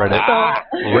 Reddit.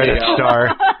 Reddit star.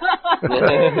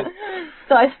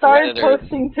 So I started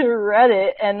posting to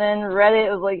Reddit, and then Reddit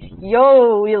was like,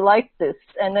 yo, we like this.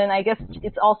 And then I guess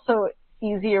it's also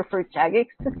easier for Jagex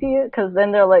to see it, because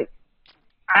then they're like,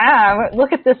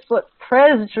 look at this, what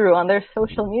Prez drew on their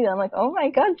social media. I'm like, oh my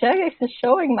god, Jagex is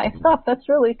showing my stuff. That's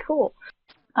really cool.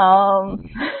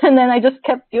 And then I just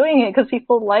kept doing it because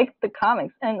people liked the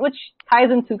comics, and which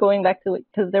ties into going back to it,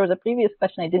 because there was a previous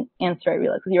question I didn't answer, I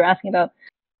realized, because you were asking about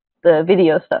the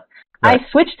video stuff. Right.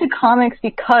 I switched to comics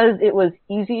because it was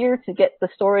easier to get the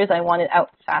stories I wanted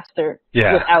out faster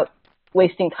without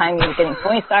wasting time getting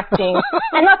voice acting,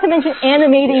 and not to mention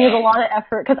animating is a lot of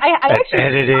effort, because I actually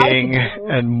editing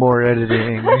and more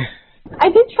editing. I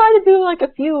did try to do like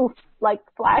a few like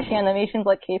flash animations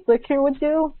like K-Flick here would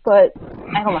do, but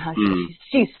I don't know how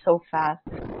she's so fast.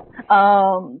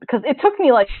 Because it took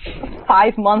me like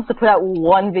 5 months to put out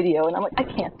one video, and I'm like, I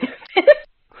can't do this.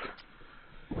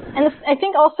 And I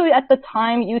think also at the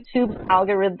time, YouTube's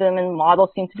algorithm and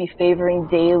model seemed to be favoring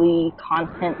daily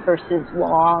content versus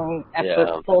long,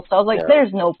 effortful. So I was like,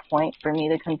 there's no point for me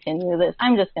to continue this.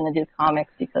 I'm just going to do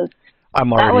comics because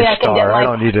I'm already a star. I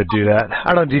don't need to do that.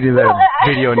 I don't need to do that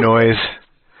video noise.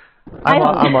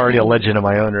 I'm already a legend of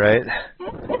my own right.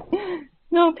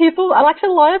 No, actually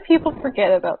a lot of people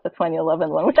forget about the 2011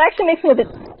 one, which actually makes me a bit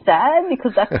sad,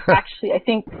 because that's actually, I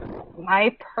think,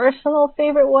 my personal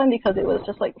favorite one, because it was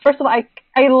just like, first of all, I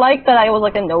like that I was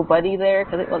like a nobody there,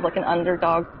 because it was like an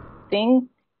underdog thing.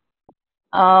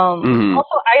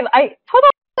 Also, I put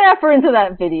a lot of effort into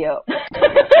that video.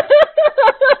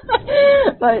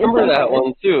 But I remember that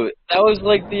one too. That was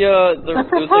like the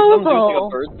proposal.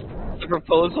 The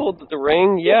proposal, the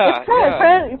ring,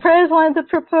 Prez wanted to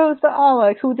propose to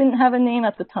Alex, who didn't have a name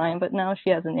at the time, but now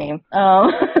she has a name.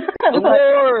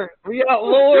 Lore! We got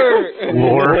lore!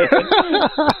 Lore?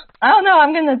 I don't know,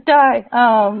 I'm gonna die.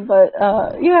 Oh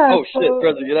shit,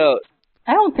 Prezleek, get out.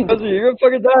 I don't think Prezleek, you're gonna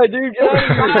fucking die, dude, get out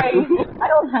of here! I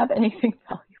don't have anything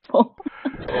valuable.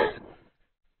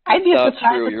 I'd be That's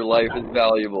true, your life is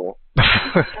valuable.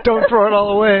 Don't throw it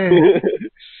all away.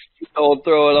 Don't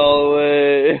throw it all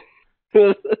away.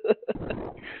 You've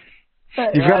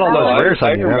got all those rares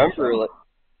on you. I remember,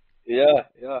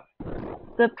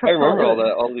 I remember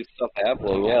all this stuff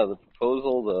happening. Yeah, the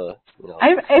proposal,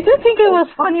 I did think it was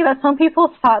funny that some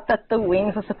people thought that the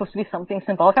wings were supposed to be something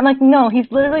symbolic. I'm like, no,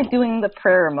 he's literally doing the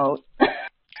prayer emote.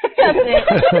 That's it.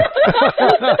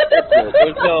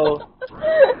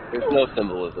 There's no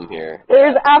symbolism here.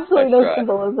 There's absolutely no Nice try.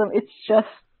 symbolism. It's just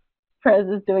Prez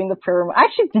is doing the prayer. I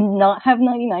actually did not have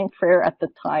 99 prayer at the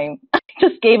time. I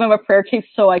just gave him a prayer case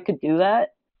so I could do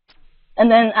that. And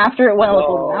then after it went, I was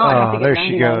like, well, now I have to get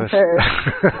 99 prayer.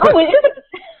 Oh, it is.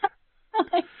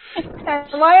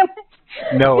 Why am I?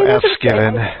 No F's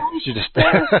given. She just.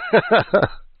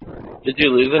 Did you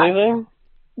lose anything?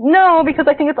 No, because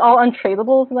I think it's all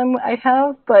untradables that I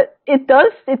have, but it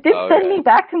did send me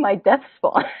back to my death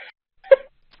spawn.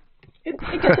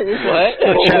 What?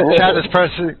 Chat is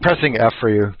pressing F for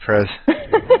you, Prez.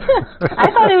 I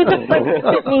thought it would just like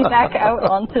spit me back out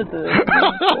onto the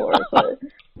main floor, but...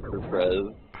 For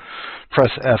Prez.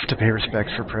 Press F to pay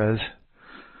respects for Prez.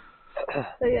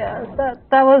 So yeah,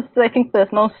 that was, I think, the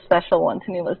most special one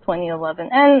to me was 2011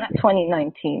 and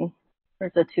 2019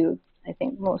 were the two, I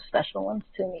think, most special ones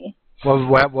to me.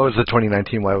 What was the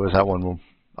 2019? Why was that one?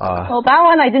 Well, that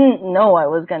one I didn't know I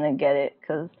was gonna get it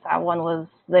because that one was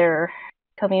their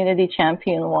community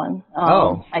champion one.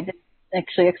 I didn't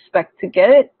actually expect to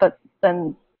get it, but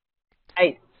then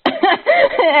it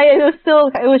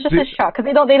was just a shock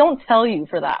because they don't tell you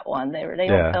for that one.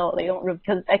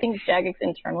 Because I think Jagex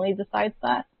internally decides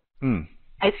that.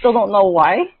 I still don't know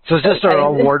why. So it's just an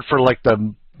award for like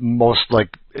the most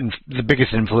the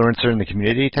biggest influencer in the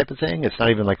community type of thing. It's not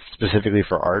even like specifically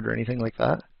for art or anything like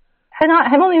that.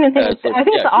 I don't even think I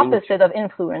think it's the opposite of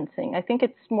influencing. I think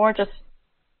it's more just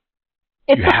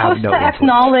it's supposed to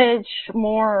acknowledge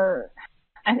more.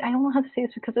 I don't know how to say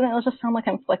this because then it'll just sound like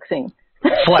I'm flexing.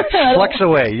 Flex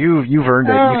away. You've earned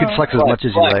it. You can flex as much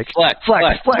as you like. Flex.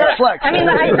 I mean,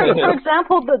 for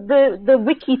example, the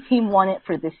wiki team won it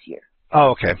for this year.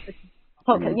 Oh, okay.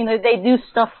 Okay, they do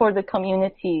stuff for the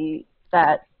community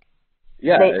that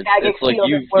it's like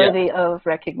is worthy of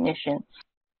recognition.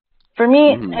 For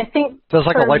me, I think so it's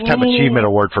like a lifetime achievement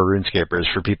award for RuneScapers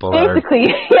for people that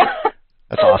basically, yeah.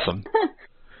 That's awesome.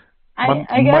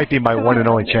 Might be my one and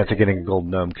only chance of getting a gold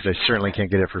gnome because I certainly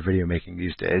can't get it for video making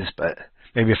these days. But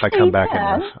maybe if I come back,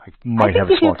 I might have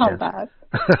a small chance.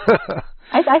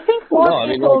 I think more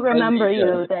people remember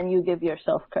you than you give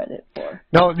yourself credit for.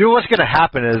 No, what's going to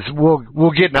happen is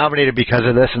we'll get nominated because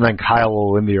of this, and then Kyle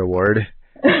will win the award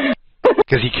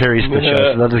because he carries the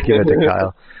show. So they'll just give it to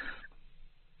Kyle.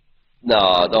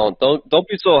 No, don't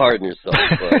be so hard on yourself.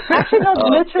 But, actually, no.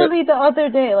 Literally the other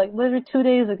day, literally 2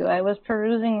 days ago, I was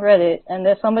perusing Reddit, and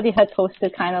there somebody had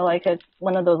posted kind of like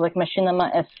one of those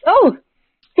machinima. Oh,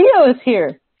 Theo is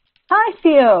here. Hi,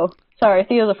 Theo. Sorry,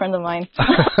 Theo's a friend of mine.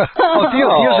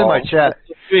 Theo's in my chat.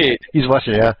 Sweet. He's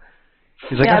watching, yeah.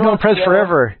 He's like, I've known Prez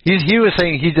forever. He was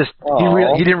saying he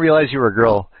didn't realize you were a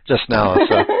girl just now.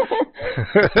 So.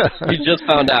 He just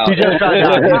found out. He's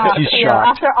shocked.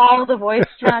 After all the voice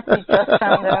chats, he just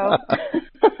found out.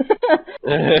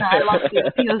 I love Theo.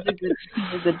 Theo's a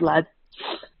good lad.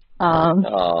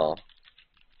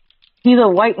 He's a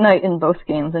white knight in both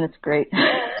games, and it's great.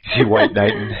 Is he white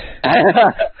knighting?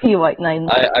 He white knighting.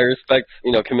 I respect,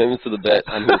 commitments to the bit.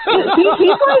 I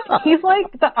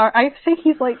say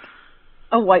he's like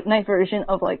a white knight version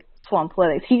of like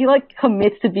Swampathletics. He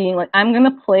commits to being like, I'm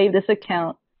gonna play this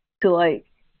account to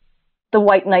the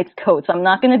White Knight's coats. I'm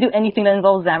not going to do anything that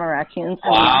involves Zamarakians.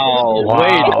 Wow.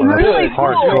 It's really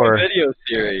hardcore. Video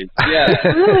series. Yeah. It's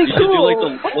really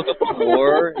cool. You should look up the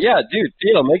lore. Yeah, dude,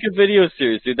 Theo, make a video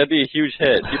series, dude. That'd be a huge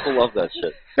hit. People love that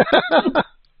shit.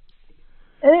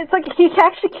 And it's like he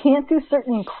actually can't do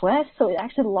certain quests, so it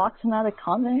actually locks him out of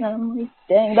content. And I'm like,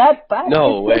 dang, that's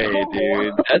no way, so cool.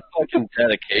 Dude. That's fucking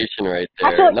dedication right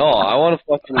there. No, I want to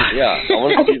fucking, I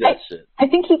want to see that shit. I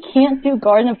think he can't do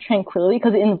Garden of Tranquility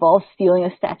because it involves stealing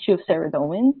a statue of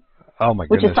Saradomin. Oh my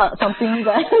Which goodness. is not something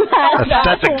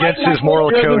that's against his moral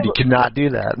code. He cannot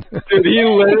do that. Dude, he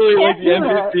literally, the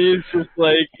NPC is just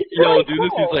like, yo, do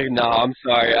this. He's like, no, I'm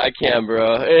sorry. I can't, bro.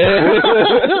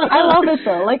 I love it,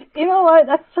 though. You know what?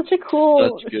 That's such a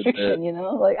cool restriction,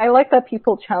 I like that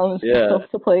people challenge themselves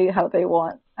to play how they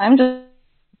want. I'm just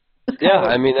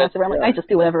I just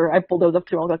do whatever. I bulldoze up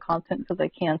through all the content because I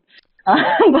can.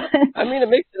 I mean, it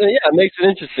makes it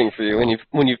interesting for you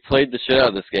when you've played the shit out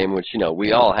of this game, which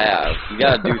we all have. You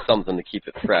got to do something to keep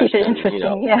it fresh. Keep it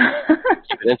interesting, yeah.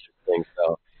 Keep it interesting.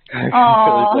 So,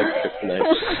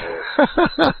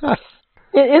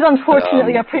 it is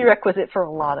unfortunately a prerequisite for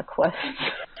a lot of quests.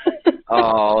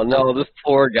 Oh no, this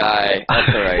poor guy.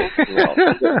 That's all right. He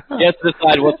has to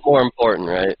decide what's more important,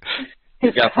 right?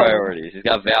 He's got priorities. He's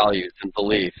got values and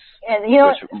beliefs. And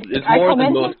it's more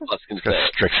than most of us can say. A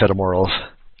strict set of morals.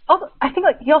 Also, I think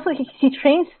he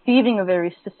trains thieving a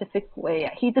very specific way.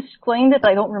 He explained it,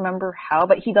 but I don't remember how.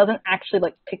 But he doesn't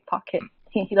actually pickpocket.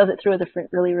 he does it through a different,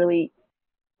 really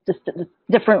just a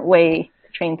different way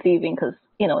to train thieving because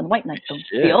in White Knight don't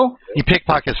steal. He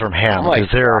pickpockets from Ham because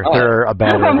God. they're a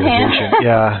bad organization.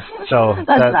 Yeah, so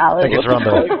That's valid. that gets around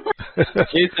the.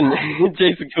 Jason,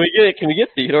 can we get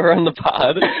Theodore on the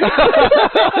pod?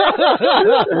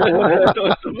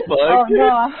 What the fuck? Oh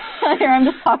no, here I'm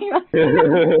just talking about.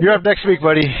 You're up next week,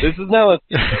 buddy. This is now a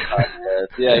podcast.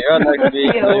 Yeah, you're on next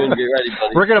week. Get ready,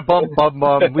 buddy. We're gonna bump Bum.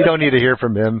 We don't need to hear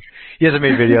from him. He hasn't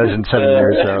made videos in 7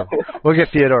 years, so we'll get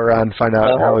Theodore on and find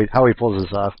out how he pulls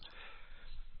this off.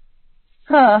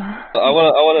 I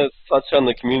want to touch on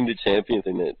the community champion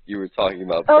thing that you were talking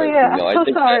about. Oh yeah, I'm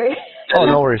so sorry. Oh,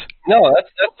 no worries. No, that's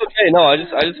okay. No, I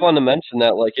just wanted to mention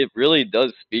that it really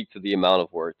does speak to the amount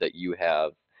of work that you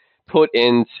have put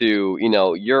into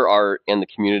your art and the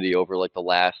community over the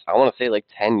last, I want to say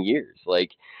 10 years.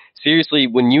 Seriously,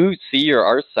 when you see your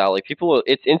art style, people,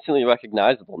 it's instantly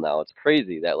recognizable now. It's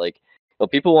crazy that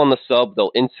people on the sub,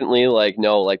 they'll instantly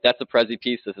know that's a Prezzy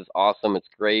piece. This is awesome. It's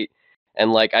great.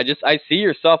 And I see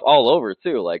your stuff all over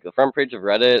too, the front page of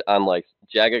Reddit on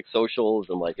Jagex socials,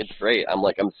 and it's great. I'm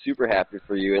super happy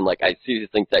for you, and I seriously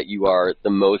think that you are the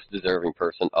most deserving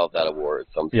person of that award.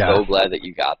 So I'm so glad that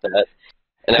you got that.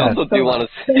 And I also do want to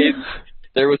say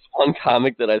there was one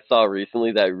comic that I saw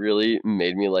recently that really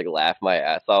made me laugh my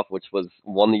ass off, which was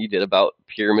one that you did about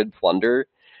pyramid plunder.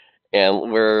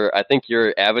 And where I think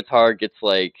your avatar gets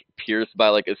pierced by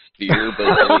a spear, but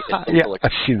yeah,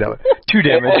 I've seen that one. 2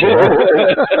 damage.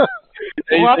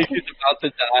 And you think he's about to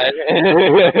die.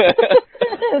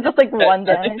 It's just 1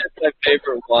 damage. I think that's my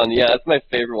favorite one. Yeah, that's my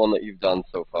favorite one that you've done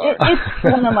so far. It's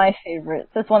one of my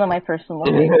favorites. It's one of my personal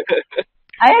favorites.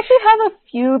 I actually have a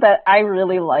few that I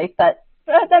really like that.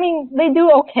 I mean, they do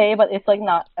okay, but it's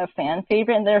not a fan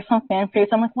favorite. And there are some fan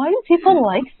favorites. I'm why do people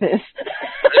like this?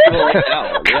 That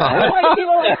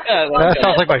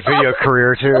sounds like my video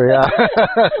career too. Yeah.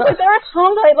 There are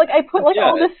some that I put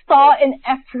all this thought and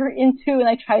effort into, and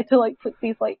I try to put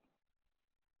these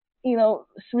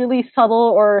really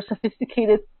subtle or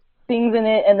sophisticated things in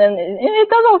it, and then it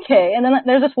does okay. And then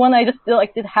there's this one I just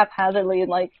did haphazardly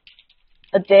in a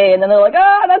day, and then they're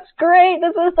that's great.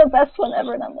 This is the best one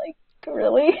ever, and I'm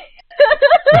really?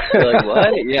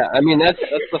 What? Yeah, I mean that's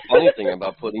the funny thing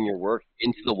about putting your work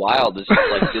into the wild is just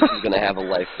this is gonna have a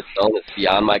life of its own. It's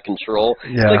beyond my control.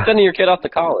 Yeah. It's sending your kid off to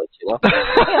college, Yeah,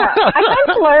 I kind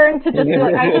of learned to just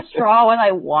I just draw what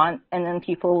I want, and then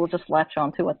people will just latch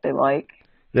onto what they like.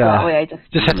 Yeah. So that way I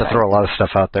just have to throw a lot of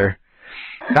stuff out there.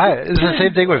 It's the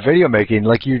same thing with video making.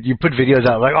 You put videos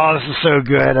out oh, this is so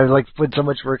good. I put so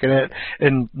much work in it,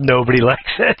 and nobody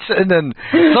likes it. And then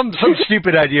some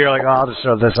stupid idea, oh, I'll just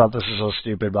throw this up. This is so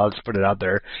stupid, but I'll just put it out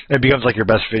there. And it becomes your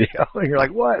best video, and you're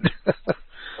what?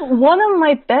 One of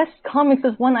my best comics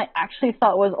is one I actually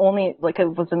thought was only it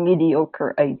was a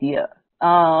mediocre idea.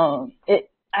 I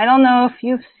don't know if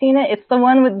you've seen it. It's the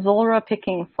one with Zulra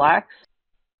picking flax.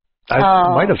 I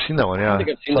might have seen that one. Yeah,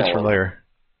 sounds familiar.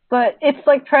 But it's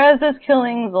Prez is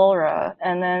killing Zulra,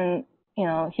 and then,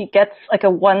 he gets a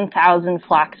 1,000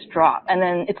 flax drop, and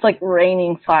then it's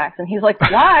raining flax, and he's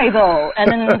why though?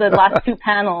 And then the last 2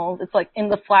 panels, it's in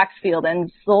the flax field, and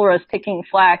Zulra's picking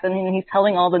flax, and then he's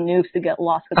telling all the noobs to get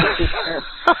lost because it's too sharp.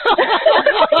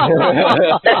 I don't know,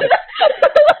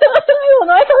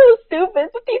 I thought it was stupid,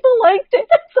 but people liked it,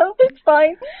 so it's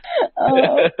fine.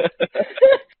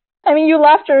 I mean, you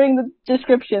laughed during the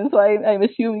description, so I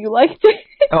assume you liked it.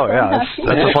 Oh, yeah.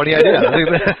 That's a funny idea.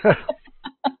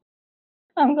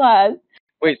 I'm glad.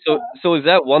 Wait, so is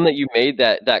that one that you made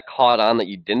that caught on that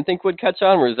you didn't think would catch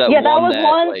on, or is that one that... Yeah, that was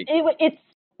one. It's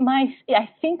I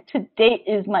think to date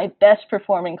is my best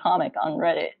performing comic on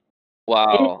Reddit.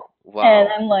 Wow. And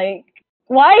I'm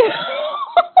why?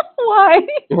 Why?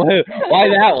 Why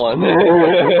that one?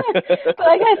 But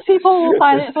I guess people will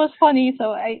find it was funny,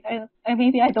 so I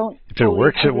maybe I don't. If it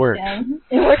works, it works.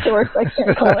 It works, it works. I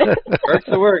can't call it. Works,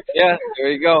 it works. Yeah, there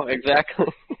you go. Exactly.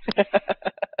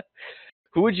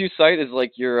 Who would you cite as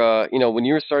your, when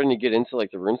you were starting to get into the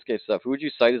RuneScape stuff? Who would you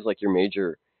cite as your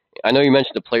major? I know you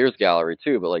mentioned the players gallery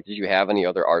too, but did you have any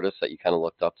other artists that you kind of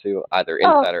looked up to, either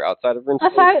inside or outside of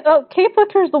RuneScape? Kate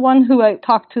Flicker's the one who I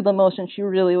talked to the most, and she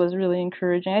really was really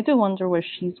encouraging. I do wonder where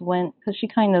she's went, because she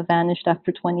kind of vanished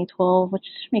after 2012, which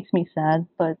makes me sad.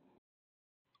 But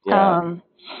no,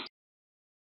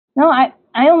 I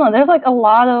don't know. There's a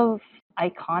lot of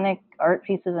iconic art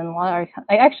pieces and a lot of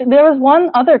there was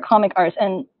one other comic artist,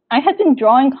 and I had been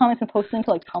drawing comics and posting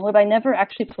to Tumblr, but I never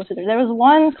actually posted it. There was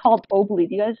one called Obley.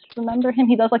 Do you guys remember him?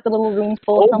 He does the little room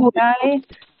full of some guy.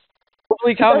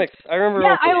 Oakley comics. I remember.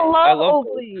 Yeah, Oakley. I love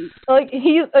Oakley. Like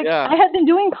Yeah. I had been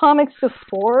doing comics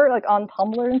before, like on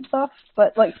Tumblr and stuff,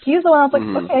 but like he's the one I was like,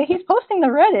 okay, he's posting to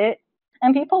Reddit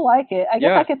and people like it. I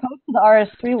guess I could post to the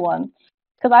RS3 one.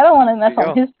 Because I don't want to mess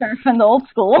on his turf and the old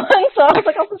school one, so I was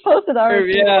like, I'll just post to the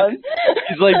RS3 one.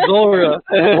 He's like Zora.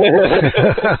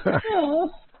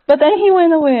 But then he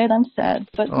went away, and I'm sad.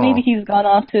 But maybe he's gone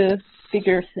off to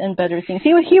bigger and better things.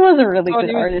 He was a really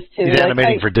good artist too. He's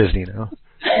animating for Disney now.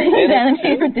 He's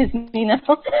animating for Disney now.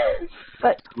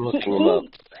 But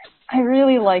I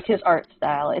really like his art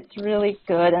style. It's really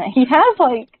good, and he has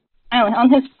like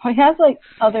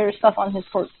other stuff on his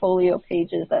portfolio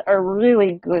pages that are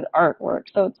really good artwork.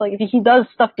 So it's like he does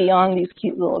stuff beyond these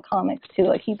cute little comics too.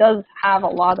 Like he does have a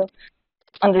lot of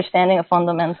understanding of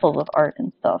fundamentals of art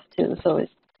and stuff too. So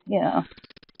it's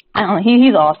I don't know.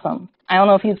 He's awesome. I don't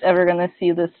know if he's ever gonna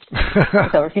see this,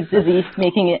 or if he's busy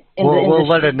making it in the industry. We'll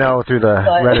let it know through the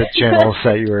Reddit channels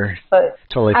that you were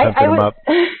totally pumping him up.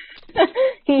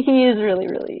 He is really,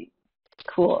 really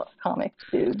cool comic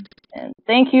dude. And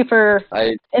thank you for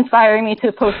inspiring me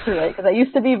to post to Reddit, because I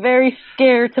used to be very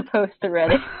scared to post to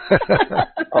Reddit.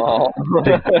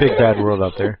 Big bad world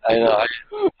out there. I know.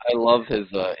 I love his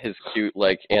cute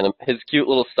his cute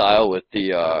little style with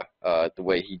the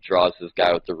way he draws this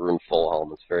guy with the rune full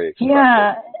helm. It's very expressive.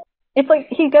 Yeah, it's like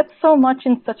he gets so much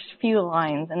in such few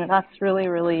lines, and that's really,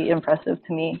 really impressive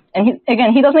to me. And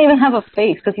he doesn't even have a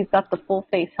face because he's got the full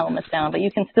face helmet down, but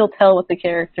you can still tell what the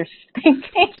character's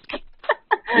thinking.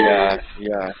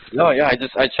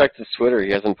 I checked his Twitter.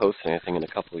 He hasn't posted anything in a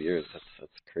couple of years.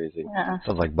 That's crazy. Yeah.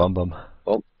 Sounds like Bum Bum.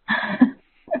 Oh.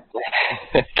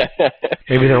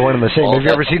 Maybe they're one and the same. Have you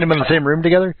ever seen them in the same room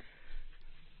together?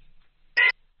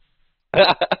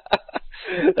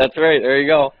 That's right. There you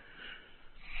go.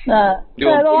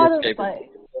 People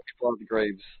on the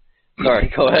graves. Sorry,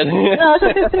 go ahead. No,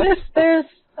 there's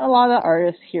a lot of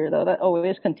artists here though that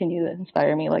always continue to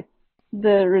inspire me. Like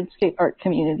the RuneScape art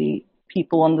community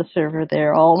people on the server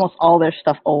there, almost all their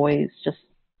stuff always just.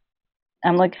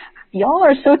 I'm like, y'all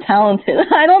are so talented.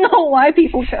 I don't know why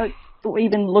people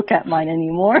even look at mine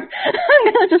anymore.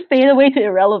 I'm gonna just fade away to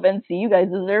irrelevancy. You guys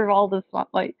deserve all the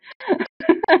spotlight.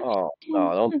 Oh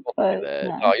no, don't do that.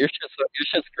 No. Oh, your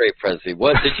shit's great, Prezleek.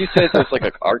 What did you say? There's like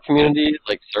an art community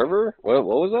server? What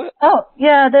was that? Oh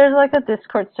yeah, there's like a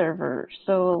Discord server,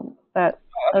 so that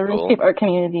a RuneScape art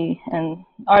community and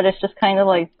artists just kind of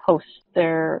like post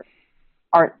their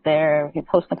art there. You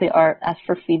post up the art, ask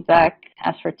for feedback,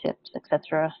 ask for tips,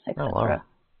 etc., etc. Oh,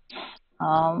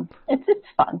 wow. It's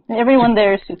fun. Everyone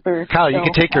there is super. Kyle, you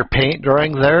can take your paint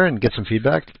drawings there and get some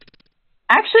feedback.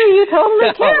 Actually, you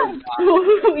totally can.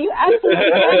 You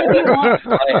absolutely can if you want.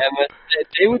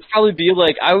 They would probably be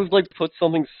like, I would like put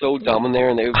something so dumb in there,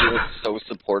 and they would be like so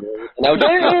supportive. And I would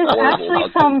there is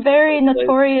actually some very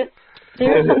notorious.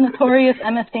 There's some notorious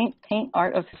MS Paint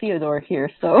art of Theodore here,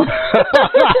 so.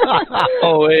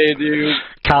 Oh, hey, dude.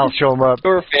 Kyle, show him up.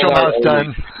 Show him how it's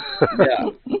done. Yeah.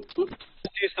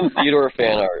 See some Theodore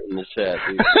fan art in the chat,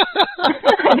 dude.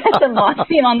 I got the mod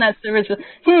team on that server.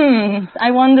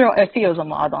 I wonder if Theo's a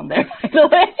mod on there, by the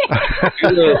way.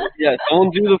 Yeah,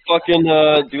 someone do the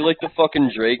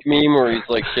fucking Drake meme where he's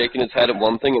like shaking his head at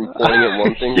one thing and pointing at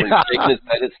one thing, where he's shaking his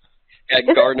head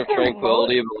at Garden of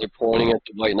Tranquility, but like pointing at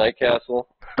the White Knight Castle.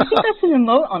 I think that's an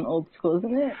emote on Old School,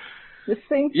 isn't it? This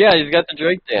thing? Yeah, he's got the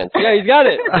Drake dance. Yeah, he's got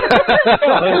it.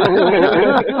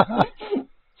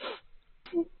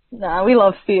 Nah, we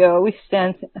love Theo. We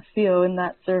stand Theo in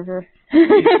that server.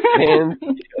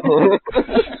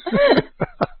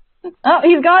 Oh,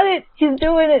 he's got it. He's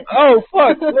doing it. Oh,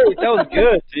 fuck. Wait, that was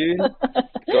good, dude.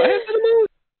 Do I have an emote?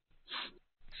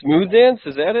 Smooth dance?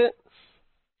 Is that it?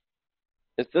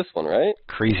 It's this one, right?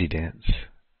 Crazy dance.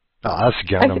 Oh, that's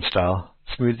Gangnam style.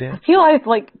 Smooth dance. I feel I've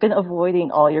been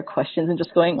avoiding all your questions and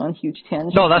just going on huge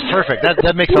tangents. No, that's perfect.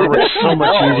 That makes our work so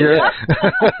much easier.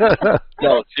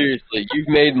 No, seriously, you've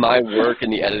made my work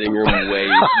in the editing room way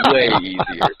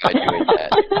easier by doing that.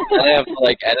 And I have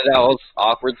to edit out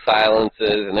awkward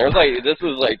silences, and this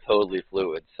was totally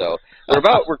fluid. So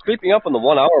we're creeping up on the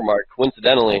 1 hour mark,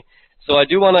 coincidentally. So I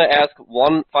do want to ask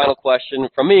one final question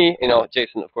from me.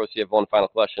 Jason, of course, you have one final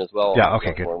question as well. Yeah.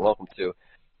 Okay. Good. You're welcome to.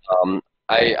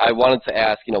 I wanted to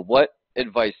ask, what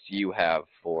advice do you have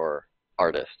for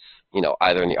artists,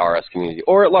 either in the RS community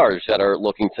or at large that are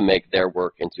looking to make their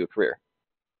work into a career?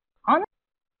 Honestly,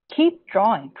 keep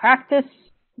drawing, practice,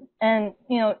 and,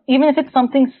 even if it's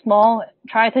something small,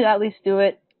 try to at least do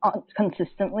it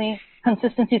consistently.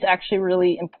 Consistency is actually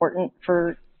really important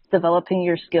for developing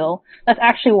your skill. That's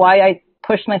actually why I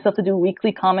pushed myself to do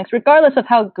weekly comics, regardless of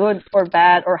how good or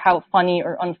bad or how funny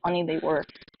or unfunny they were.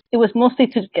 it was mostly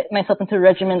to get myself into a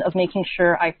regimen of making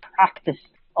sure I practiced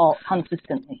all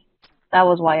consistently. That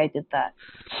was why I did that.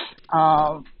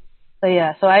 So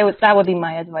yeah, that would be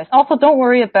my advice. Also, don't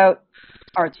worry about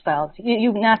art styles.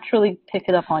 You naturally pick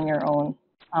it up on your own.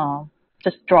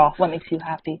 Just draw what makes you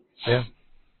happy. Yeah,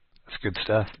 that's good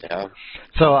stuff. Yeah.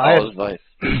 So advice.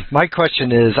 My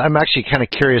question is, I'm actually kind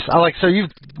of curious. So you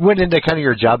went into kind of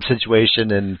your job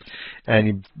situation and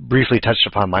you briefly touched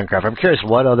upon Minecraft. I'm curious,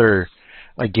 what other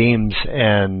like games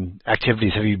and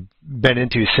activities have you been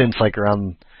into since like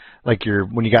around like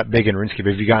when you got big in RuneScape?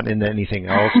 Have you gotten into anything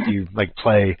else? Do you like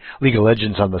play League of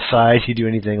Legends on the side? Do you do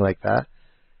anything like that?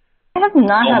 I have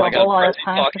not had a whole lot of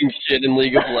time. Talking shit in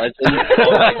League of Legends.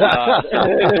 Oh my god.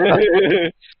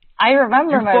 I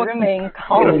remember my roommate in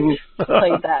college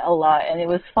played that a lot, and it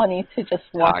was funny to just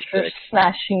watch her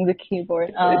smashing the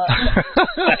keyboard. I'm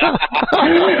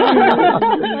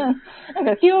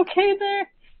like, you okay there?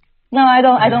 No, I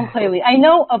don't play League. I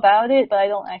know about it, but I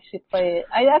don't actually play it.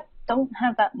 I don't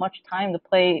have that much time to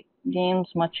play games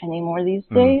much anymore these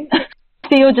days.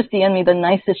 Theo just DM'd me, the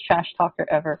nicest trash talker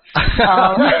ever.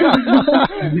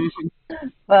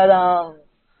 But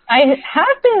I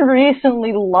have been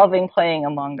recently loving playing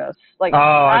Among Us. Like,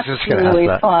 I was just gonna really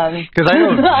ask that. Fun. Because I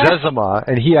know Zezima,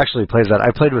 and he actually plays that.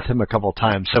 I played with him a couple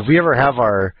times. So if we ever have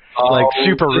our like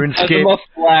Super RuneScape,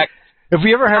 if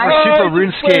we ever have our Super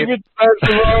RuneScape,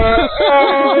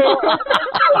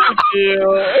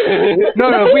 no,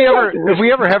 if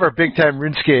we ever have our big time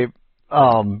RuneScape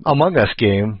Among Us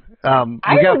game. We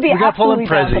got to pull in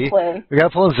Prezzy. We got to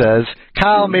pull in Zez.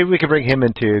 Kyle, maybe we could bring him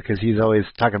in too, because he's always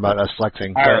talking about us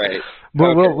flexing. All right.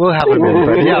 We'll have him in.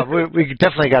 But yeah, we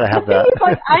definitely got to have that.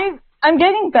 Like, I'm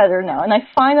getting better now, and I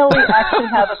finally actually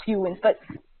have a few wins. But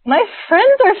my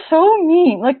friends are so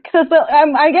mean. Like, cause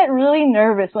I get really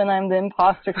nervous when I'm the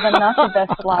imposter because I'm not the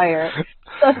best flyer.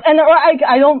 So,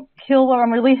 I don't kill or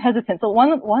I'm really hesitant. So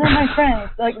one of my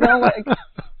friends, like, they'll like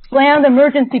slam the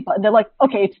emergency button. They're like,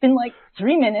 okay, it's been like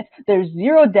 3 minutes. There's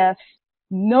 0 deaths,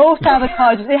 no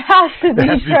sabotage. It has to be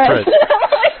Prez.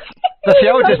 So see,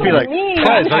 I would just be like,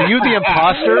 Prez, are you the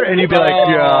imposter? And you'd be like,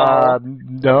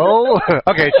 no.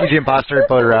 Okay, she's the imposter.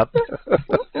 Vote her up.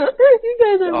 You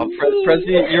guys are mean.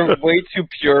 Prezzy, you're way too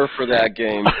pure for that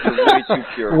game. You're way too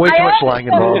pure. Way too much lying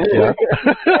involved. Yeah.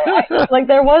 Like,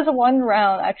 there was one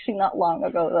round actually not long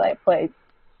ago that I played.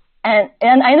 And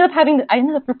I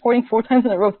ended up reporting 4 times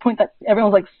in a row to the point that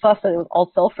everyone was like sus that it was all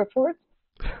self-reports.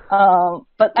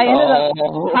 But I ended up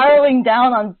powering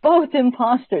down on both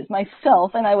imposters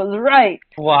myself, and I was right.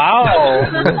 Wow.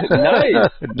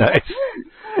 Nice. Nice.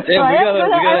 Yeah,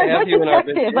 I'm a good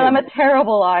detective, but I'm a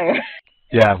terrible liar.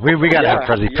 Yeah, we gotta have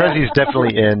Prezzy. Prezzy's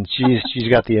definitely in. She's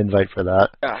got the invite for that.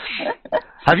 Yeah.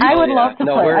 I would love to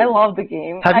play. I love the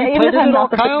game. Have you played it at all,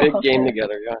 Kyle? Big game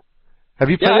together, yeah. Have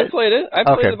you played it? I played it. I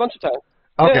played it a bunch of times.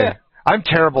 Okay. Yeah. I'm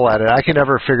terrible at it. I can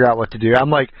never figure out what to do.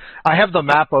 I'm like, I have the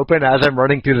map open as I'm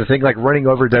running through the thing, like running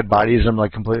over dead bodies. I'm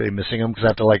like completely missing them because I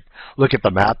have to like look at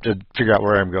the map to figure out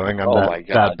where I'm going. I'm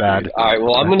that bad. Dude. All right,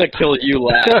 well, I'm going to kill you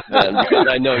last then because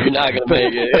I know you're not going to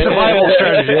make it. It's a viable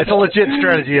strategy. It's a legit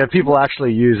strategy that people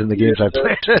actually use in the games I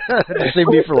played. They save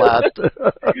me for last.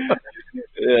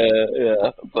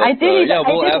 Yeah. But, I did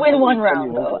win one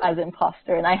round though as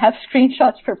imposter, and I have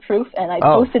screenshots for proof, and I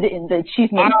posted it in the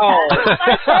achievement. Wow!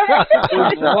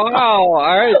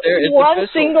 All right, it's one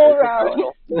official. Single round.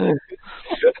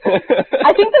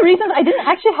 I think the reason I didn't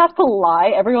actually have to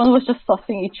lie, everyone was just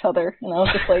sussing each other, and I was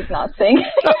just like not saying.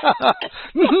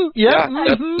 Yeah.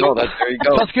 There you go.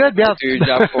 That's good. Yeah. Do your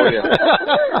job for you.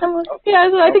 Yeah,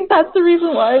 so I think that's the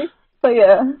reason why. But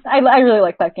yeah, I really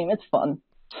like that game. It's fun.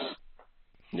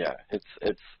 Yeah,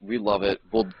 it's we love it.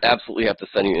 We'll absolutely have to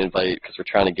send you an invite because we're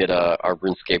trying to get our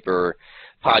RuneScaper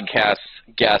podcast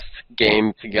guest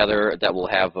game together that we'll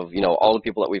have of all the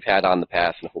people that we've had on the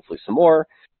past and hopefully some more.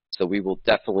 So we will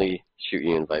definitely shoot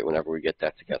you an invite whenever we get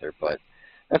that together. But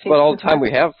that's about all the time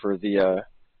we have for the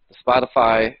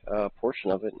Spotify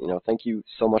portion of it. Thank you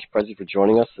so much, Prezzy, for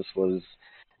joining us. This was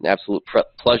an absolute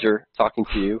pleasure talking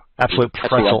to you. Absolute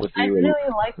pretzel. I really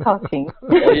like talking.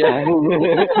 Yeah,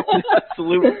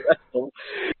 absolute pretzel.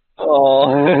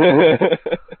 Oh.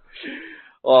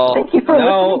 Well, thank you for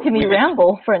listening to me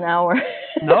ramble for an hour.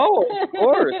 No, of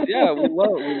course. Yeah, we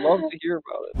love to hear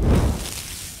about it.